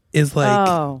woman is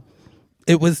like,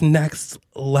 it was next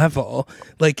level.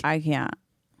 Like, I can't.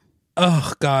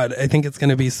 Oh, God, I think it's going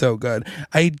to be so good.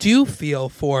 I do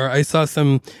feel I saw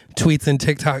some tweets and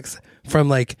TikToks from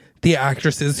like the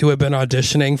actresses who have been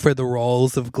auditioning for the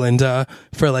roles of Glinda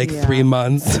for like 3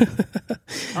 months.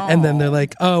 And then they're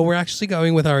like, oh, we're actually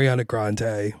going with Ariana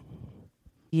Grande.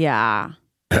 Yeah.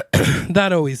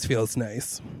 That always feels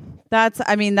nice.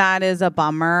 That is a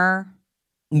bummer.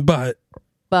 But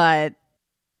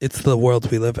it's the world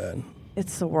we live in.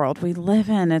 It's the world we live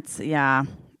in. It's,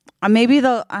 maybe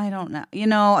though, I don't know. You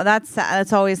know,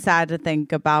 that's always sad to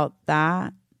think about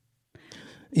that.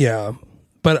 Yeah.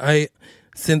 But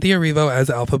Cynthia Erivo as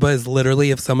Elphaba is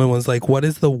literally, if someone was like, what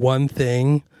is the one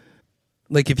thing,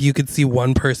 like if you could see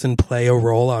one person play a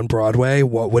role on Broadway,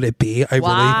 what would it be? I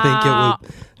really think it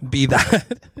would be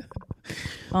that.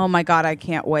 Oh my God, I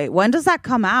can't wait. When does that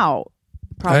come out?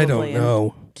 Probably I don't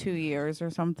know. 2 years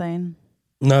or something.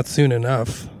 Not soon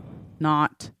enough.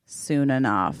 Not soon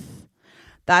enough.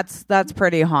 That's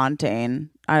pretty haunting.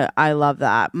 I love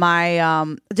that.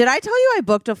 My did I tell you I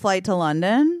booked a flight to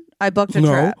London? I booked a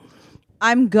trip.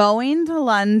 I'm going to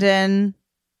London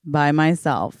by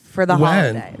myself for the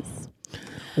holidays.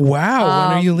 Wow.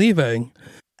 When are you leaving?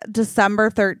 December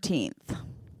 13th.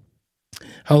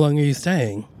 How long are you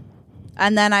staying?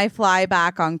 And then I fly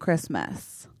back on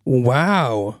Christmas.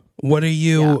 Wow. What are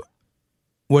you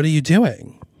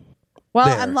doing? Well,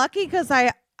 there? I'm lucky because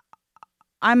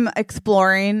I'm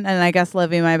exploring and I guess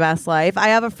living my best life. I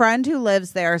have a friend who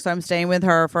lives there, so I'm staying with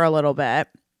her for a little bit.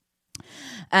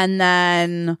 And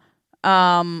then, what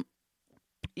am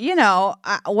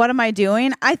I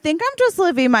doing? I think I'm just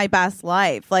living my best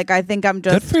life. Like, I think I'm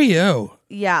just... Good for you.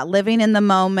 Yeah, living in the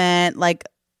moment, like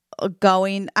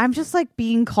I'm just like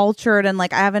being cultured and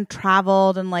like I haven't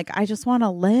traveled and like I just want to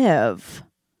live.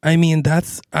 I mean,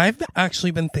 I've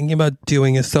actually been thinking about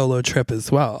doing a solo trip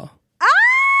as well.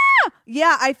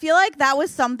 Yeah, I feel like that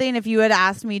was something, if you had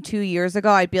asked me 2 years ago,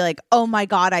 I'd be like, oh my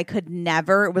God, I could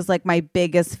never. It was like my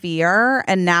biggest fear.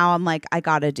 And now I'm like, I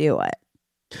got to do it.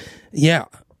 Yeah,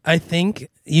 I think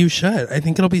you should. I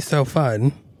think it'll be so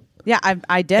fun. Yeah,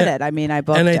 I did it. I mean, I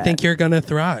booked it. And I think you're going to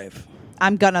thrive.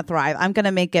 I'm going to thrive. I'm going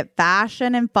to make it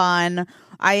fashion and fun.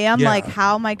 I am like,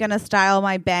 how am I going to style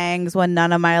my bangs when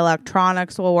none of my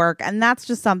electronics will work? And that's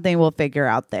just something we'll figure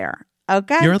out there.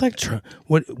 Okay.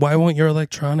 Why won't your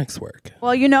electronics work?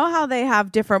 Well, you know how they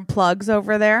have different plugs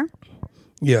over there?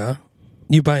 Yeah.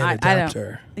 You buy an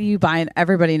adapter.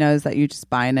 Everybody knows that you just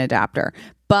buy an adapter.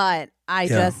 But they're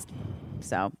like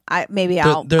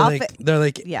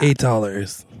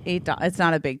 $8. It's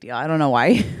not a big deal. I don't know why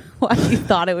you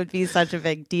thought it would be such a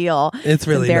big deal. It's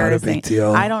really not a big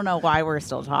deal. I don't know why we're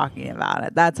still talking about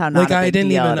it. That's how not a big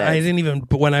deal it is. I didn't even,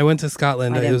 when I went to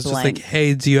Scotland, it was just like,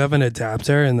 hey, do you have an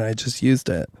adapter? And I just used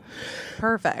it.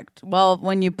 Perfect. Well,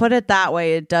 when you put it that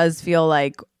way, it does feel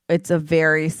like it's a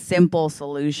very simple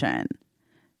solution.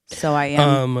 So I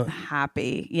am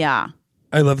happy. Yeah.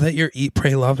 I love that you're eat,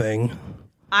 pray, loving.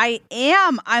 I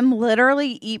am. I'm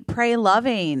literally eat, pray,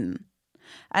 loving.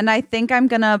 And I think I'm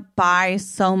going to buy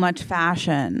so much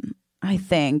fashion. I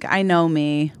think. I know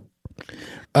me.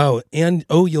 Oh, and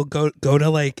you'll go to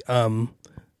like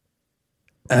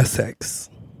Essex.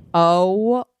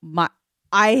 Oh my,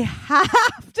 I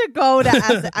have to go to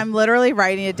Essex. I'm literally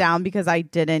writing it down because I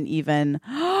didn't even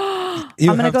I'm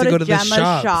going to go to Gemma's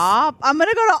shop. I'm going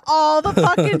to go to all the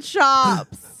fucking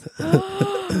shops.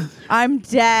 I'm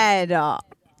dead.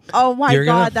 Oh my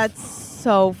God, that's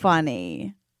so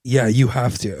funny. Yeah, you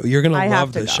have to. You're going to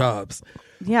love the shops.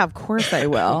 Yeah, of course I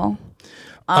will.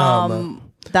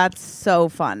 That's so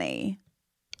funny.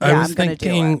 I was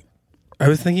thinking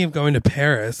of going to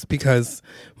Paris because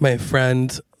my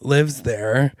friend lives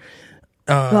there.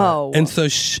 And so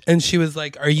she was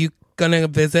like, "Are you going to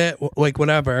visit?" Like,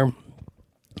 whatever.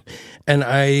 And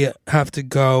I have to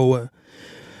go.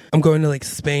 I'm going to like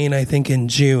Spain, I think, in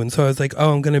June. So I was like,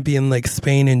 "Oh, I'm going to be in like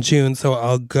Spain in June, so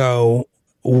I'll go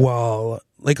while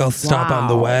like I'll stop on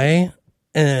the way."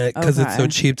 Because it's so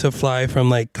cheap to fly from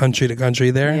like country to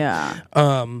country there. Yeah.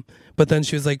 But then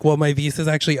she was like, well, my visa's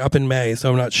actually up in May,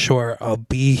 so I'm not sure I'll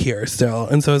be here still.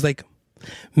 And so I was like,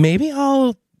 maybe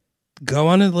I'll go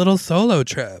on a little solo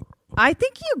trip. I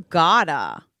think you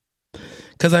gotta.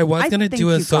 Because I was going to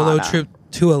do a solo trip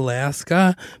to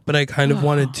Alaska, but I kind of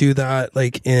want to do that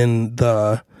like in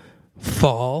the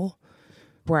fall.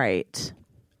 Right.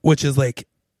 Which is like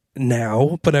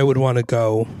now, but I would want to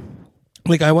go.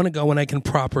 Like, I want to go when I can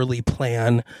properly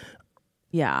plan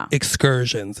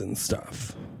excursions and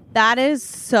stuff. That is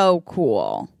so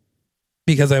cool.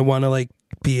 Because I want to, like,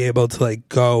 be able to, like,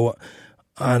 go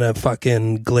on a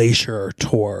fucking glacier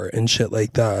tour and shit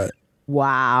like that.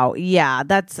 Wow. Yeah,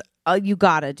 that's... you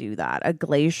gotta do that. A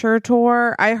glacier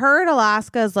tour. I heard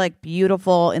Alaska is, like,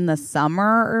 beautiful in the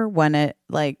summer when it,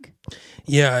 like...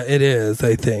 Yeah, it is,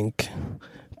 I think.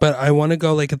 But I want to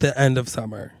go, like, at the end of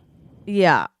summer.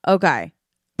 Yeah. Okay.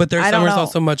 But their summer's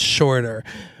also much shorter.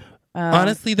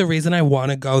 Honestly, the reason I want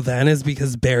to go then is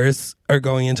because bears are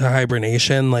going into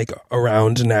hibernation like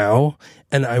around now,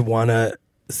 and I want to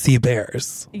see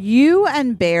bears. You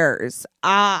and bears.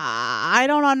 I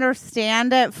don't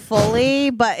understand it fully,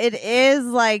 but it is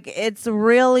like it's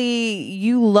really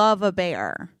you love a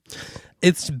bear.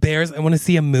 It's bears. I want to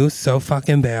see a moose so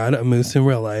fucking bad. A moose in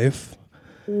real life.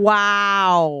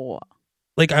 Wow.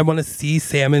 Like, I want to see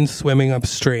salmon swimming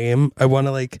upstream. I want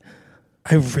to, like,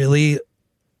 I really...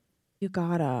 You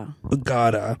gotta.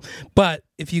 But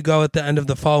if you go at the end of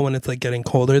the fall when it's, like, getting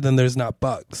colder, then there's not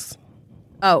bugs.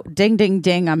 Oh, ding, ding,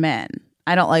 ding, I'm in.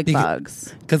 I don't like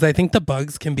bugs. Because I think the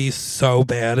bugs can be so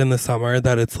bad in the summer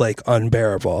that it's, like,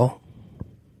 unbearable.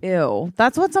 Ew.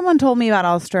 That's what someone told me about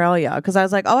Australia. Because I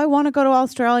was like, oh, I want to go to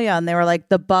Australia. And they were like,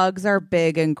 the bugs are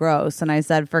big and gross. And I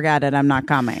said, forget it. I'm not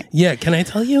coming. Yeah, can I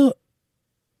tell you...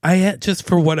 I just,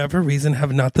 for whatever reason,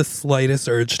 have not the slightest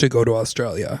urge to go to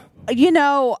Australia. You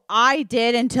know, I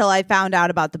did until I found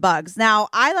out about the bugs. Now,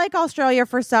 I like Australia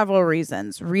for several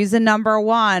reasons. Reason number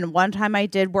one time I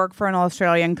did work for an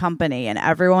Australian company and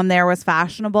everyone there was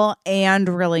fashionable and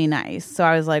really nice. So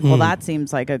I was like, well, that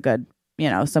seems like a good,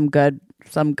 some good,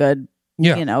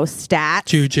 stat.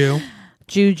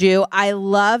 Juju. I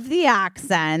love the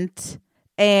accent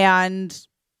and...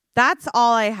 That's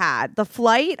all I had. The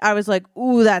flight, I was like,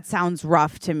 ooh, that sounds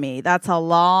rough to me. That's a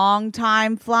long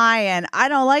time flying. I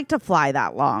don't like to fly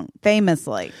that long,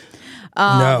 famously.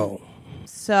 No.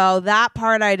 So that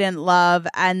part I didn't love.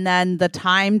 And then the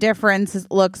time difference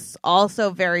looks also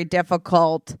very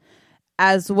difficult,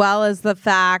 as well as the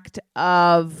fact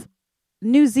of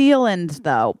New Zealand,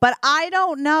 though. But I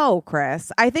don't know,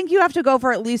 Chris. I think you have to go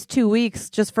for at least 2 weeks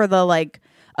just for the, like,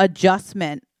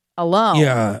 adjustment alone.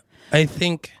 Yeah, I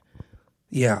think...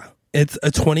 Yeah, it's a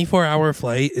 24-hour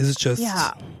flight is just...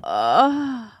 Yeah.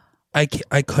 I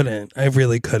couldn't. I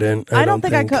really couldn't. I don't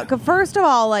think I could. First of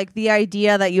all, like, the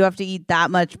idea that you have to eat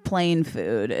that much plain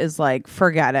food is like,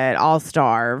 forget it. I'll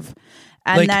starve.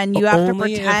 And like, then you have to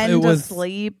pretend to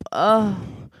sleep. Ugh.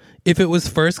 If it was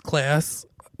first class,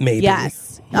 maybe.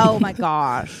 Yes. Oh, my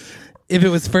gosh. If it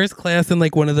was first class and,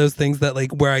 like, one of those things that,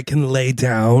 like, where I can lay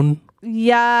down.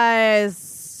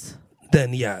 Yes.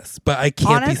 Then yes, but I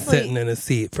can't be sitting in a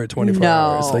seat for 24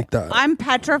 hours like that. I'm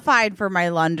petrified for my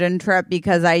London trip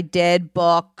because I did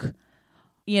book,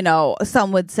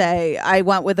 some would say I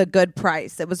went with a good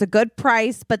price. It was a good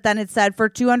price, but then it said for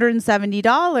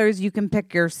 $270, you can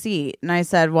pick your seat. And I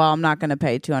said, well, I'm not going to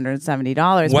pay $270.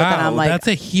 Wow, but then I'm like, that's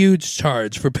a huge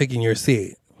charge for picking your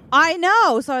seat. I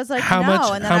know. So I was like, how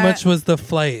much was the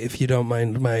flight, if you don't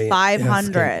mind my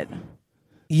 $500. Asking?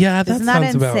 Yeah, that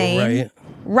sounds about right.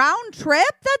 Round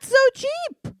trip? That's so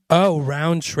cheap. Oh,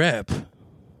 round trip.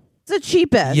 It's the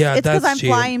cheapest. Yeah, it's because I'm cheap.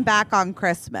 flying back on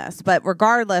Christmas. But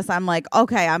regardless, I'm like,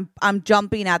 okay, I'm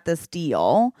jumping at this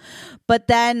deal. But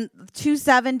then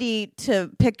 $270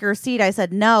 to pick your seat. I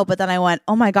said no, but then I went,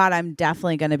 oh my God, I'm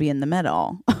definitely going to be in the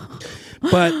middle.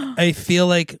 But I feel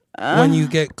like when you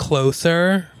get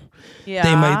closer,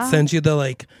 they might send you the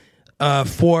like,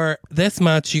 for this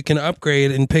much you can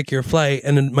upgrade and pick your flight,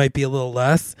 and it might be a little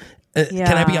less.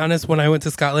 Can I be honest? When I went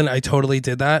to Scotland, I totally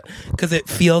did that because it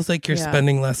feels like you're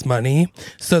spending less money.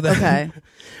 So that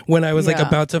when I was like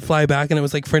about to fly back and it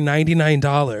was like for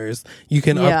 $99, you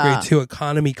can upgrade to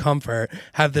economy comfort,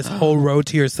 have this whole row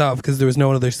to yourself because there was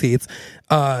no other seats,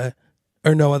 or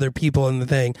no other people in the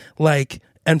thing, like,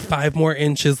 and 5 more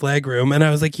inches leg room. And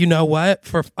I was like, you know what?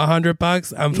 For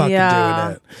 $100, I'm fucking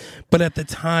doing it. But at the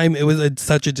time, it was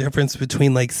such a difference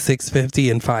between like $650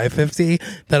 and $550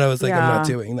 that I was like, I'm not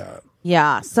doing that.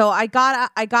 Yeah. So I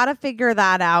gotta figure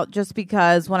that out just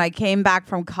because when I came back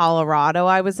from Colorado,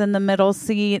 I was in the middle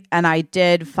seat and I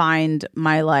did find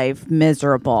my life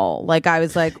miserable. Like I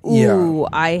was like, ooh,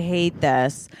 I hate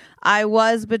this. I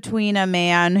was between a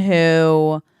man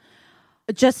who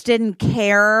just didn't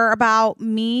care about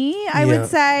me, I would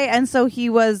say. And so he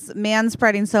was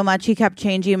manspreading so much, he kept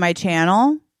changing my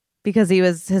channel because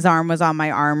his arm was on my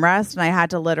armrest. And I had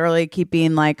to literally keep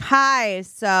being like, hi,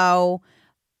 so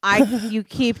you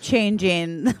keep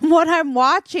changing what I'm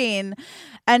watching.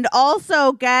 And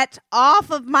also get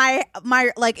off of my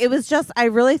like, it was just, I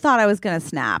really thought I was going to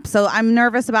snap. So I'm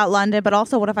nervous about London, but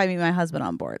also what if I meet my husband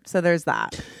on board? So there's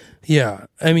that. Yeah.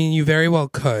 I mean, you very well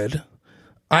could.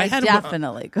 I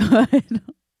definitely could.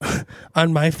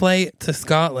 On my flight to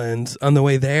Scotland, on the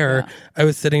way there, I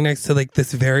was sitting next to like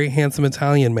this very handsome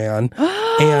Italian man,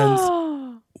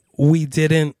 and we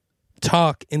didn't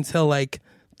talk until like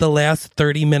the last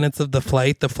 30 minutes of the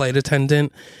flight. The flight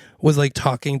attendant was like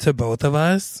talking to both of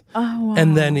us,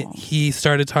 and then he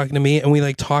started talking to me, and we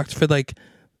like talked for like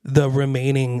the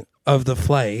remaining of the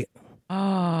flight.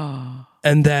 And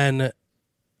then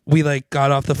we like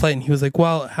got off the flight and he was like,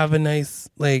 well, have a nice,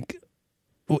 like,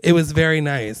 it was very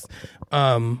nice.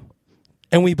 And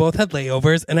we both had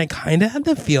layovers and I kind of had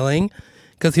the feeling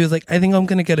because he was like, I think I'm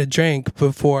going to get a drink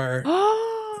before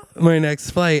my next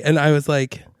flight. And I was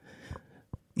like,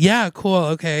 yeah, cool.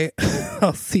 Okay.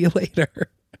 I'll see you later.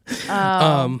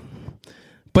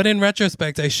 But in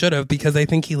retrospect, I should have because I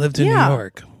think he lived in New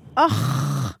York.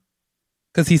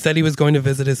 Because he said he was going to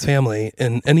visit his family,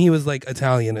 and he was like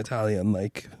Italian,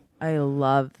 like. I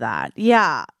love that.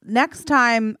 Yeah. Next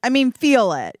time, I mean,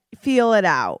 feel it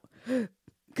out.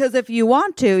 Because if you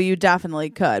want to, you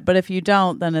definitely could. But if you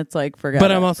don't, then it's like, forget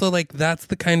But it. I'm also like, that's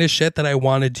the kind of shit that I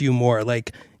want to do more.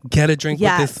 Like, get a drink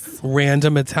with this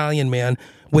random Italian man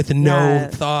with no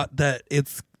thought that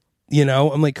it's, you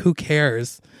know, I'm like, who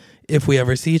cares if we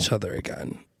ever see each other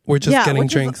again? We're just getting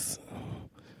drinks.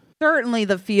 Certainly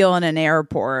the feel in an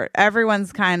airport.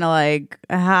 Everyone's kind of like,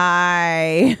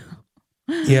 hi.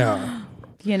 Yeah.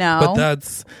 You know? But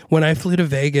that's, when I flew to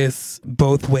Vegas,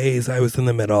 both ways I was in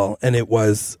the middle and it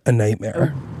was a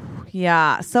nightmare.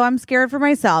 Yeah. So I'm scared for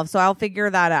myself. So I'll figure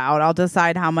that out. I'll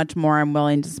decide how much more I'm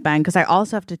willing to spend because I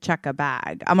also have to check a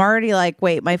bag. I'm already like,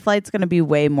 wait, my flight's going to be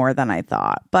way more than I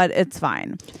thought, but it's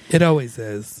fine. It always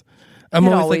is. I'm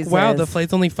always like, wow, the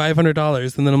flight's only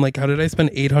 $500. And then I'm like, how did I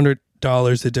spend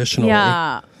 $800 additionally?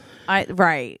 Yeah.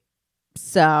 Right.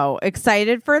 So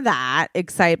excited for that.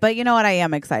 But you know what? I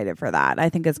am excited for that. I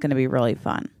think it's going to be really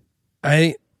fun.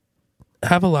 I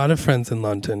have a lot of friends in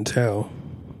London too.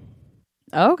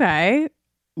 Okay.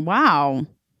 Wow.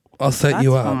 I'll set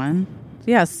you up. Fun.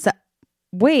 Yeah. Set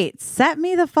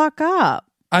me the fuck up.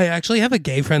 I actually have a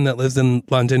gay friend that lives in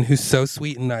London who's so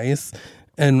sweet and nice,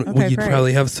 and you'd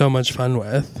probably have so much fun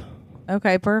with.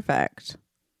 Okay, perfect.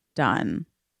 Done.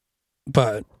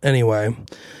 But anyway,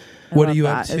 what are you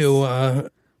up to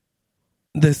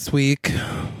this week?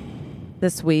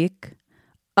 This week?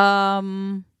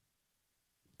 Anything?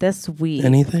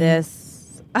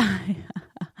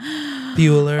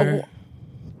 Bueller.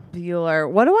 Bueller.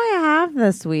 What do I have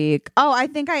this week? Oh, I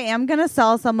think I am going to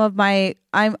sell some of my...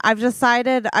 I've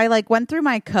decided... I went through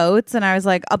my coats and I was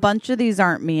like, a bunch of these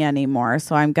aren't me anymore.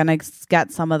 So I'm going to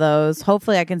get some of those.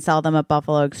 Hopefully I can sell them at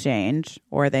Buffalo Exchange,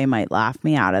 or they might laugh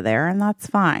me out of there, and that's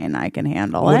fine. I can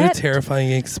handle it. What a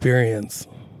terrifying experience.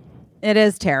 It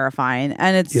is terrifying,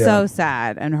 and it's so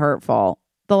sad and hurtful.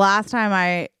 The last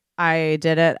time I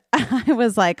did it, I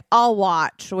was like, I'll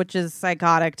watch, which is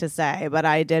psychotic to say, but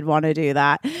I did want to do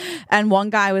that. And one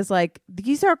guy was like,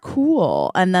 these are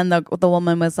cool. And then the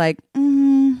woman was like,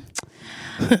 and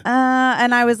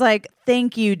I was like,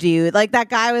 thank you, dude. Like, that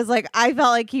guy was like, I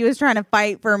felt like he was trying to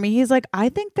fight for me. He's like, I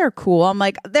think they're cool. I'm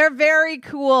like, they're very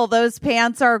cool. Those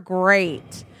pants are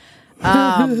great.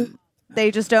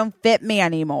 They just don't fit me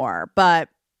anymore. But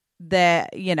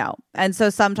and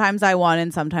so sometimes I won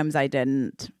and sometimes I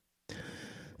didn't.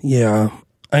 Yeah.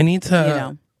 I need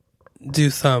to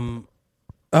do some...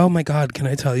 Oh my God, can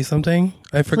I tell you something?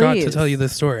 I forgot to tell you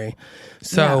this story.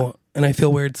 So, and I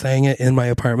feel weird saying it in my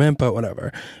apartment, but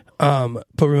whatever.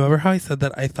 But remember how I said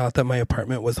that I thought that my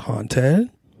apartment was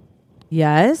haunted?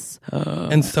 Yes.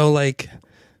 And so like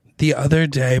the other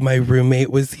day my roommate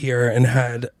was here and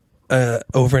had a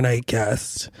overnight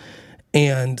guest,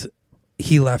 and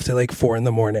he left at like 4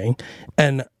 a.m,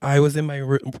 and I was in my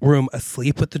room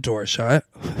asleep with the door shut,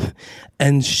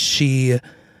 and she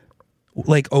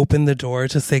like opened the door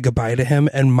to say goodbye to him,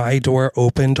 and my door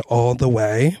opened all the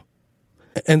way.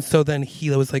 And so then he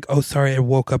was like, oh, sorry, I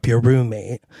woke up your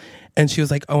roommate. And she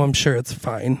was like, oh, I'm sure it's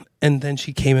fine. And then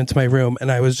she came into my room and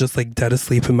I was just like dead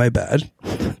asleep in my bed.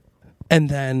 And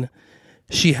then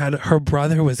her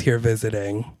brother was here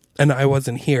visiting and I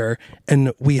wasn't here.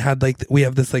 And we have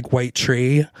this like white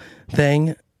tree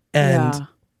thing. And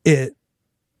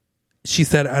she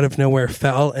said out of nowhere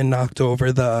fell and knocked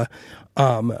over the,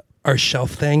 our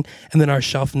shelf thing. And then our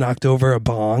shelf knocked over a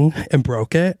bong and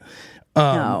broke it.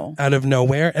 Out of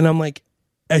nowhere. And I'm like,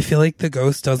 I feel like the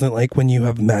ghost doesn't like when you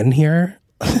have men here.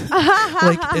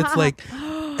 Like, it's like,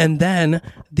 and then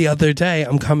the other day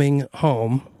I'm coming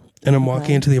home and I'm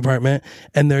walking into the apartment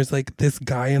and there's like this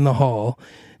guy in the hall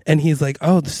and he's like,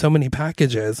 oh, there's so many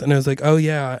packages. And I was like, oh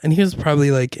yeah. And he was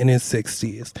probably like in his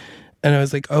 60s. And I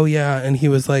was like, oh yeah. And he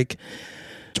was like,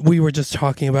 we were just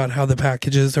talking about how the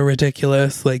packages are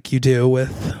ridiculous, like you do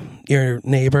with your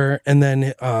neighbor. And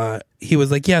then he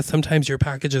was like, yeah, sometimes your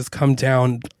packages come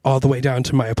down all the way down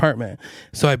to my apartment,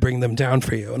 so I bring them down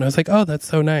for you. And I was like, oh, that's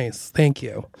so nice, thank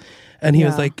you. And he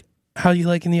was like, how you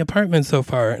liking the apartment so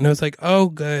far? And I was like, oh,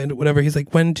 good, whatever. He's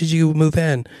like, when did you move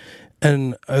in?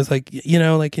 And I was like,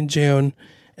 like in June.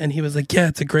 And he was like, yeah,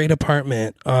 it's a great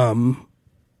apartment.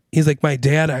 He's like, my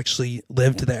dad actually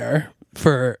lived there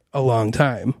for a long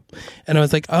time. And I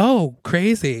was like, oh,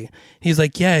 crazy. He's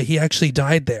like, yeah, he actually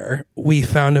died there. We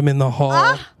found him in the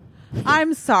hall.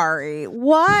 I'm sorry.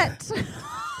 What?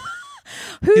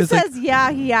 Who says, like,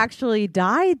 yeah, he actually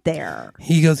died there?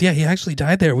 He goes, yeah, he actually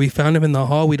died there. We found him in the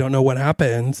hall. We don't know what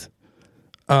happened.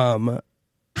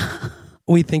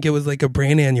 We think it was like a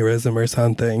brain aneurysm or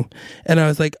something. And I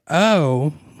was like,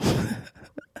 oh.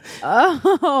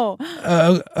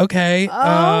 Okay.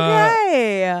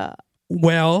 Okay.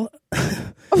 Well,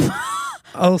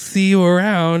 I'll see you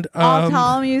around. I'll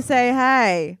tell him you say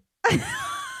hey.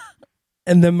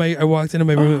 And then I walked into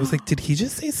my room. It was like, did he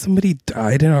just say somebody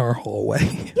died in our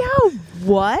hallway? Yeah,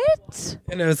 what?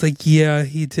 And I was like, yeah,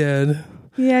 he did.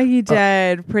 Yeah, he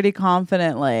did. Pretty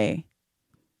confidently.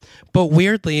 But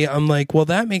weirdly, I'm like, well,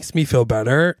 that makes me feel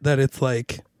better that it's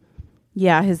like.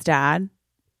 Yeah, his dad.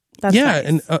 That's nice.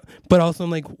 And but also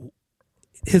I'm like,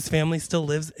 his family still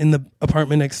lives in the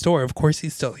apartment next door. Of course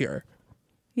he's still here.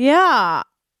 Yeah.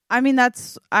 I mean,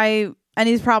 and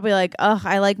he's probably like, ugh,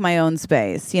 I like my own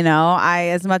space.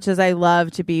 As much as I love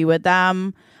to be with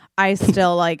them, I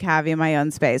still like having my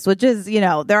own space, which is,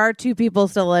 there are 2 people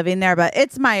still living there, but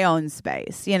it's my own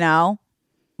space,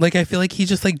 Like, I feel like he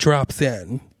just like drops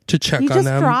in to check on them. He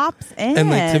just drops in. And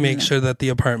like to make sure that the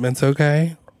apartment's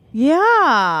okay.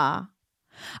 Yeah.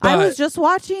 I was just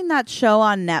watching that show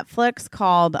on Netflix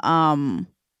called,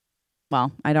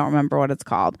 well, I don't remember what it's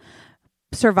called.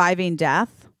 Surviving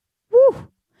Death. Woo.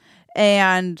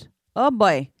 And oh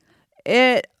boy,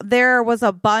 there was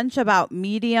a bunch about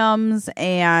mediums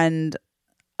and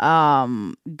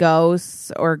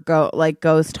ghosts or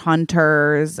ghost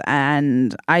hunters,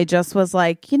 and I just was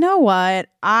like, you know what?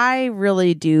 I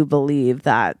really do believe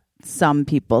that some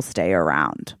people stay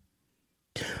around.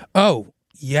 Oh,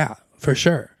 yeah, for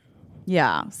sure.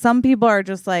 Yeah, some people are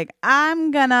just like,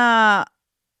 I'm gonna,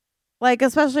 like,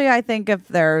 especially I think if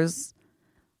there's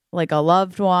like a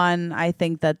loved one, I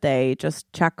think that they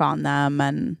just check on them,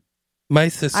 and my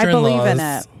sister-in-law's, I believe in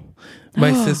it.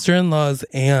 My sister-in-law's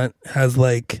aunt has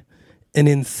like an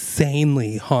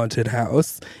insanely haunted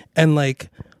house, and like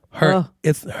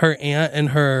it's her aunt and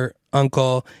her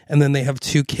uncle, and then they have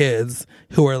 2 kids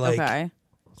who are like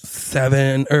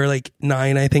 7 or like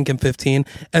 9, I think, and 15,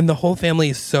 and the whole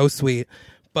family is so sweet.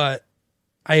 But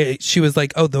she was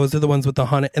like, oh, those are the ones with the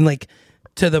haunted, and like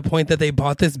to the point that they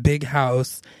bought this big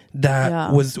house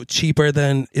that was cheaper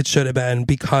than it should have been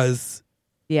because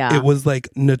it was like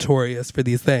notorious for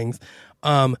these things.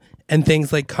 And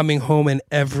things like coming home and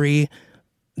every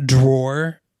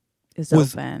drawer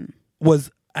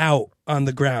was out on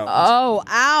the ground. Oh,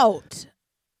 out.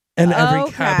 And every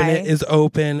cabinet is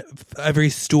open. Every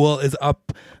stool is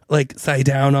up, like side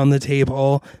down on the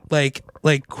table, like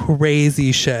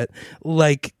crazy shit.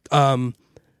 Like,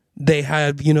 they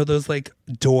had, those like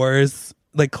doors,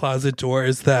 like closet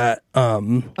doors that,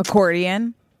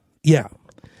 accordion. Yeah.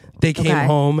 They came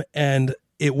home and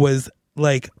it was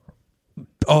like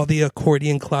all the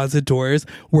accordion closet doors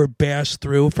were bashed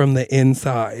through from the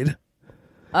inside.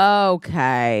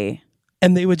 Okay.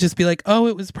 And they would just be like, oh,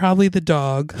 it was probably the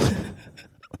dog.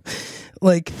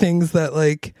 Like things that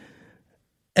like,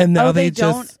 and now they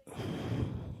just,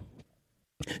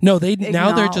 no,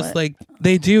 now they're just like,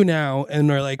 they do now. And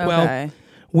they're like, well,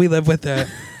 we live with it.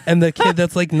 And the kid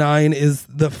that's like 9 is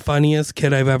the funniest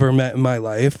kid I've ever met in my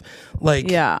life.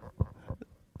 Like, yeah.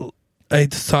 I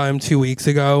saw him 2 weeks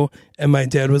ago and my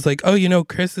dad was like, oh, you know,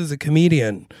 Chris is a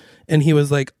comedian. And he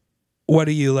was like, what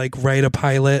do you like write a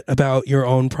pilot about your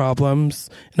own problems?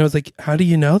 And I was like, how do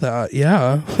you know that?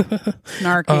 Yeah.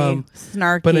 Snarky.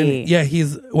 But yeah,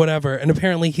 he's whatever. And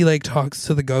apparently he like talks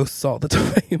to the ghosts all the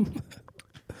time.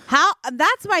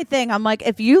 That's my thing. I'm like,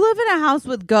 if you live in a house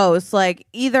with ghosts, like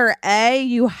either A,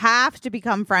 you have to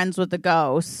become friends with the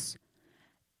ghosts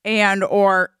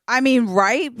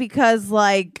right? Because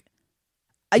like,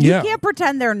 you can't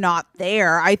pretend they're not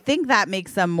there. I think that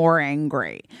makes them more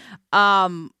angry.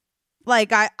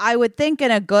 Like I would think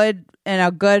in a good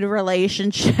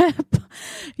relationship,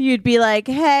 you'd be like,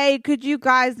 hey, could you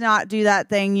guys not do that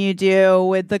thing you do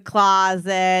with the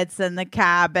closets and the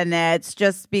cabinets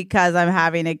just because I'm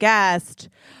having a guest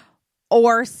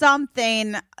or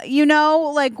something, you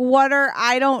know, like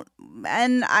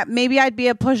maybe I'd be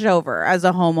a pushover as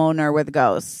a homeowner with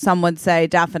ghosts. Some would say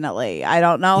definitely. I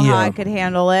don't know how I could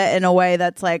handle it in a way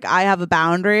that's like, I have a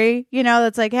boundary, you know,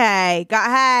 that's like,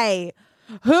 hey,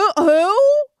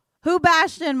 who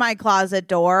bashed in my closet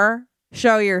door?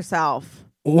 Show yourself.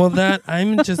 Well,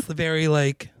 I'm just very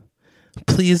like,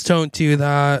 please don't do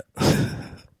that.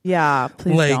 Yeah,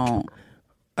 please like, don't.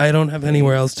 I don't have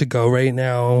anywhere else to go right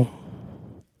now.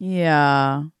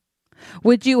 Yeah.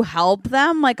 Would you help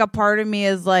them? Like a part of me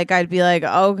is like, I'd be like,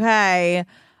 okay,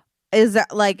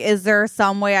 is there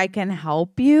some way I can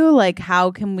help you? Like,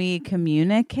 how can we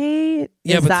communicate?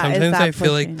 Yeah, sometimes I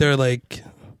feel like they're like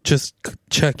just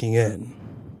checking in.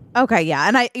 Okay, yeah.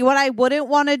 And what I wouldn't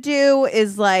want to do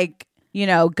is like, you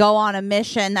know, go on a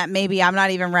mission that maybe I'm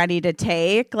not even ready to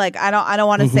take. Like I don't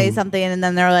want to say something and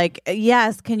then they're like,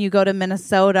 yes, can you go to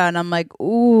Minnesota? And I'm like,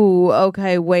 ooh,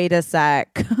 okay, wait a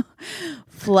sec.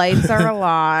 Flights are a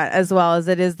lot, as well as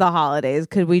it is the holidays.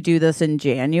 Could we do this in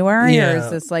January, or is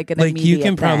this like an immediate you can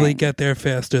thing? probably get there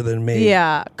faster than me.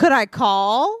 Yeah. Could I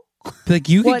call? Like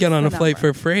you could get on a flight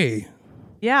for free.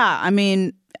 Yeah. I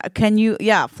mean, can you,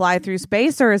 fly through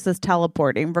space, or is this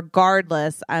teleporting?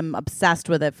 Regardless, I'm obsessed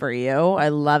with it for you. I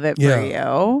love it for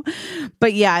you.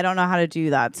 But yeah, I don't know how to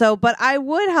do that. So, but I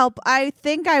would help. I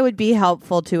think I would be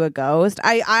helpful to a ghost.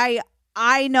 I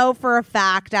know for a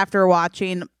fact after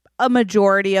watching a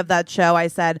majority of that show, I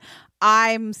said,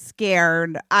 I'm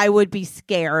scared. I would be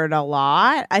scared a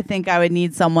lot. I think I would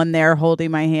need someone there holding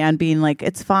my hand, being like,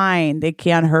 it's fine. They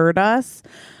can't hurt us.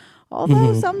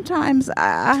 Although sometimes...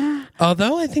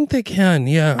 Although I think they can,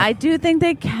 yeah. I do think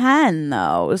they can,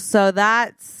 though. So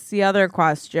that's the other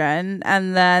question.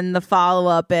 And then the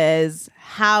follow-up is,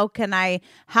 how can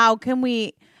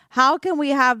we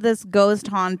have this ghost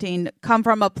haunting come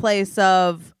from a place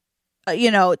of,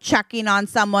 checking on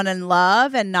someone in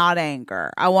love and not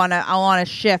anger? I want to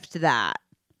shift that.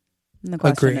 And the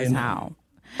question is how.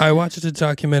 I watched a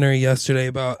documentary yesterday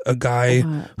about a guy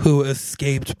who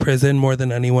escaped prison more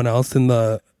than anyone else in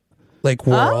the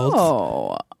world.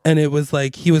 Oh. And it was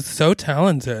like, he was so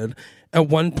talented. At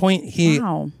one point he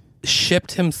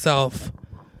shipped himself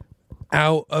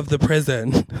out of the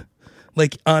prison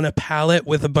like on a pallet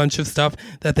with a bunch of stuff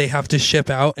that they have to ship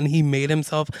out, and he made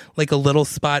himself like a little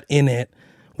spot in it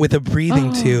with a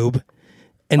breathing tube,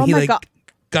 and he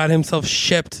got himself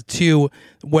shipped to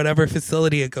whatever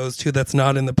facility it goes to that's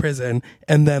not in the prison,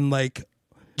 and then like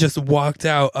just walked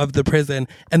out of the prison,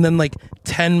 and then like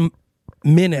 10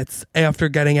 minutes after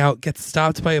getting out gets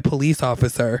stopped by a police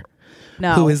officer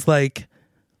who is like,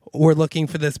 we're looking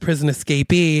for this prison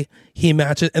escapee. He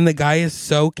matches, and the guy is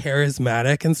so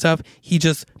charismatic and stuff. He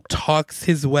just talks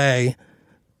his way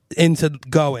into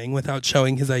going without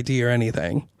showing his ID or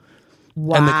anything.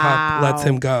 Wow. And the cop lets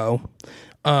him go.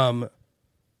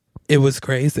 It was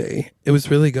crazy. It was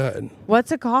really good.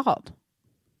 What's it called?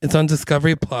 It's on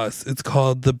Discovery Plus. It's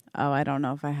called the... Oh, I don't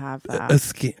know if I have that.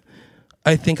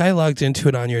 I think I logged into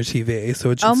it on your TV,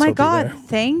 so it should still be there.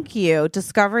 Thank you.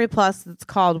 Discovery Plus, it's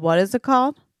called... What is it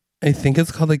called? I think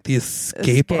it's called like The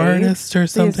Escape Artist or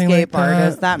something like that. Escape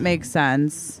Artist. That makes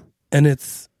sense. And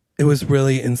it was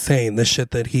really insane, the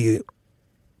shit that he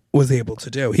was able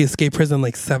to do. He escaped prison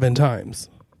like 7 times.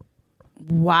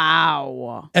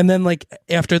 Wow. And then like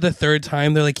after the 3rd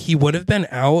time, they're like, he would have been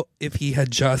out if he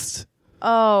had just...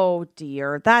 Oh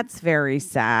dear. That's very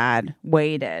sad.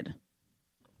 Waited.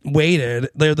 waited.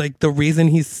 They're like, the reason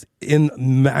he's in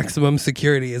maximum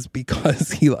security is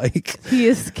because he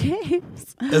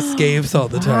escapes all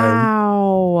the time.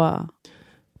 Wow.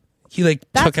 He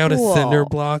took out a cinder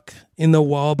block in the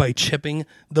wall by chipping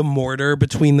the mortar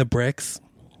between the bricks.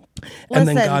 And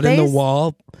then got in the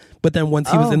wall. But then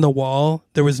once he was in the wall,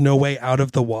 there was no way out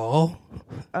of the wall.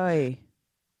 Oy.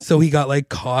 So he got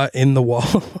caught in the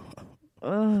wall.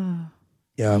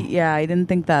 Yeah. Yeah, I didn't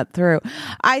think that through.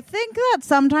 I think that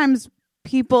sometimes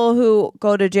people who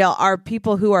go to jail are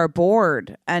people who are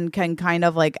bored and can kind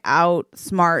of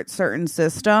outsmart certain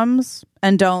systems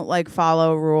and don't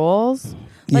follow rules.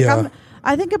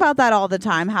 I think about that all the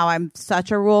time, how I'm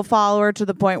such a rule follower to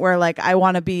the point where I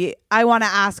want to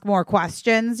ask more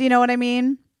questions. You know what I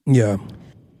mean? Yeah.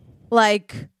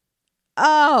 There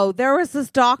was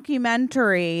this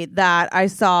documentary that I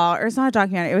saw, or it's not a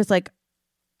documentary. It was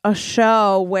a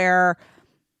show where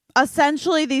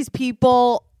essentially these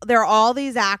people, they're all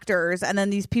these actors, and then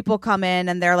these people come in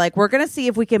and they're we're going to see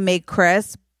if we can make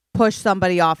Chris push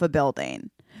somebody off a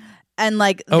building. And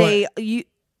I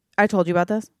told you about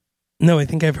this? No, I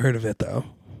think I've heard of it though.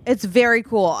 It's very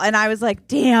cool. And I was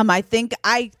damn, I think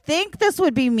this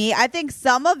would be me. I think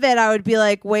some of it I would be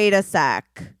wait a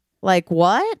sec.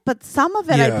 What? But some of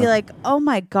it I'd be oh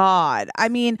my God. I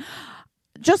mean,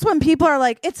 just when people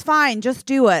are it's fine, just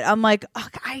do it. I'm that's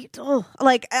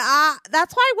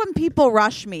why when people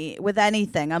rush me with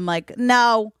anything, I'm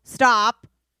no, stop.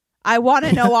 I want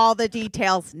to know all the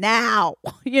details now.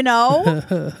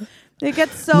 It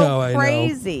gets so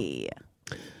crazy.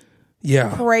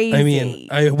 Yeah. Crazy. I mean,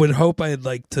 I would hope I'd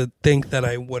like to think that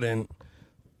I wouldn't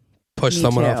push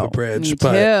someone off a bridge. Me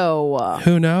but too.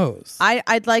 Who knows?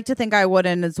 I'd like to think I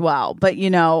wouldn't as well. But,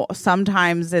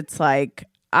 sometimes it's I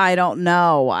don't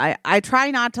know. I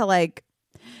try not to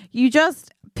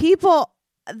people,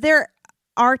 there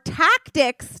are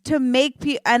tactics to make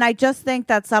people. And I just think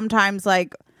that sometimes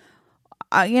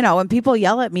when people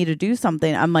yell at me to do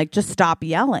something, I'm just stop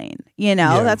yelling.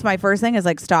 That's my first thing is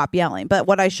stop yelling. But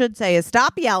what I should say is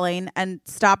stop yelling and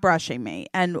stop rushing me.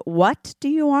 And what do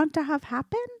you want to have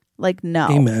happen? No.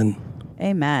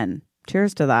 Amen.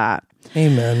 Cheers to that.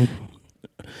 Amen.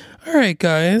 All right,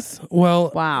 guys.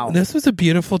 Well, wow. This was a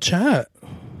beautiful chat.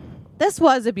 This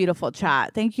was a beautiful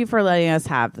chat. Thank you for letting us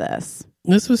have this.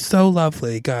 This was so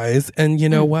lovely, guys. And you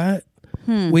know what?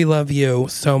 We love you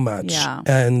so much. Yeah,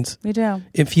 and we do.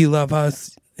 If you love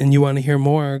us and you want to hear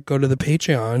more, go to the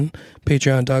Patreon,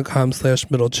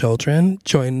 patreon.com/middlechildren.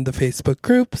 Join the Facebook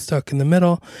group, Stuck in the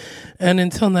Middle. And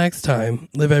until next time,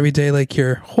 live every day like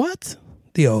you're what?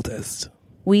 The oldest.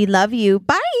 We love you.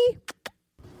 Bye.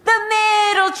 The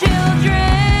Middle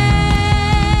Children.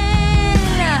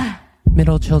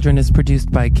 Middle Children is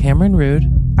produced by Cameron Rood.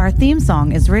 Our theme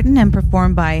song is written and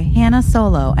performed by Hannah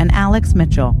Solo and Alex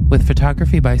Mitchell. With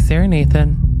photography by Sarah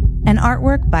Nathan. And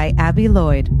artwork by Abby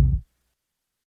Lloyd.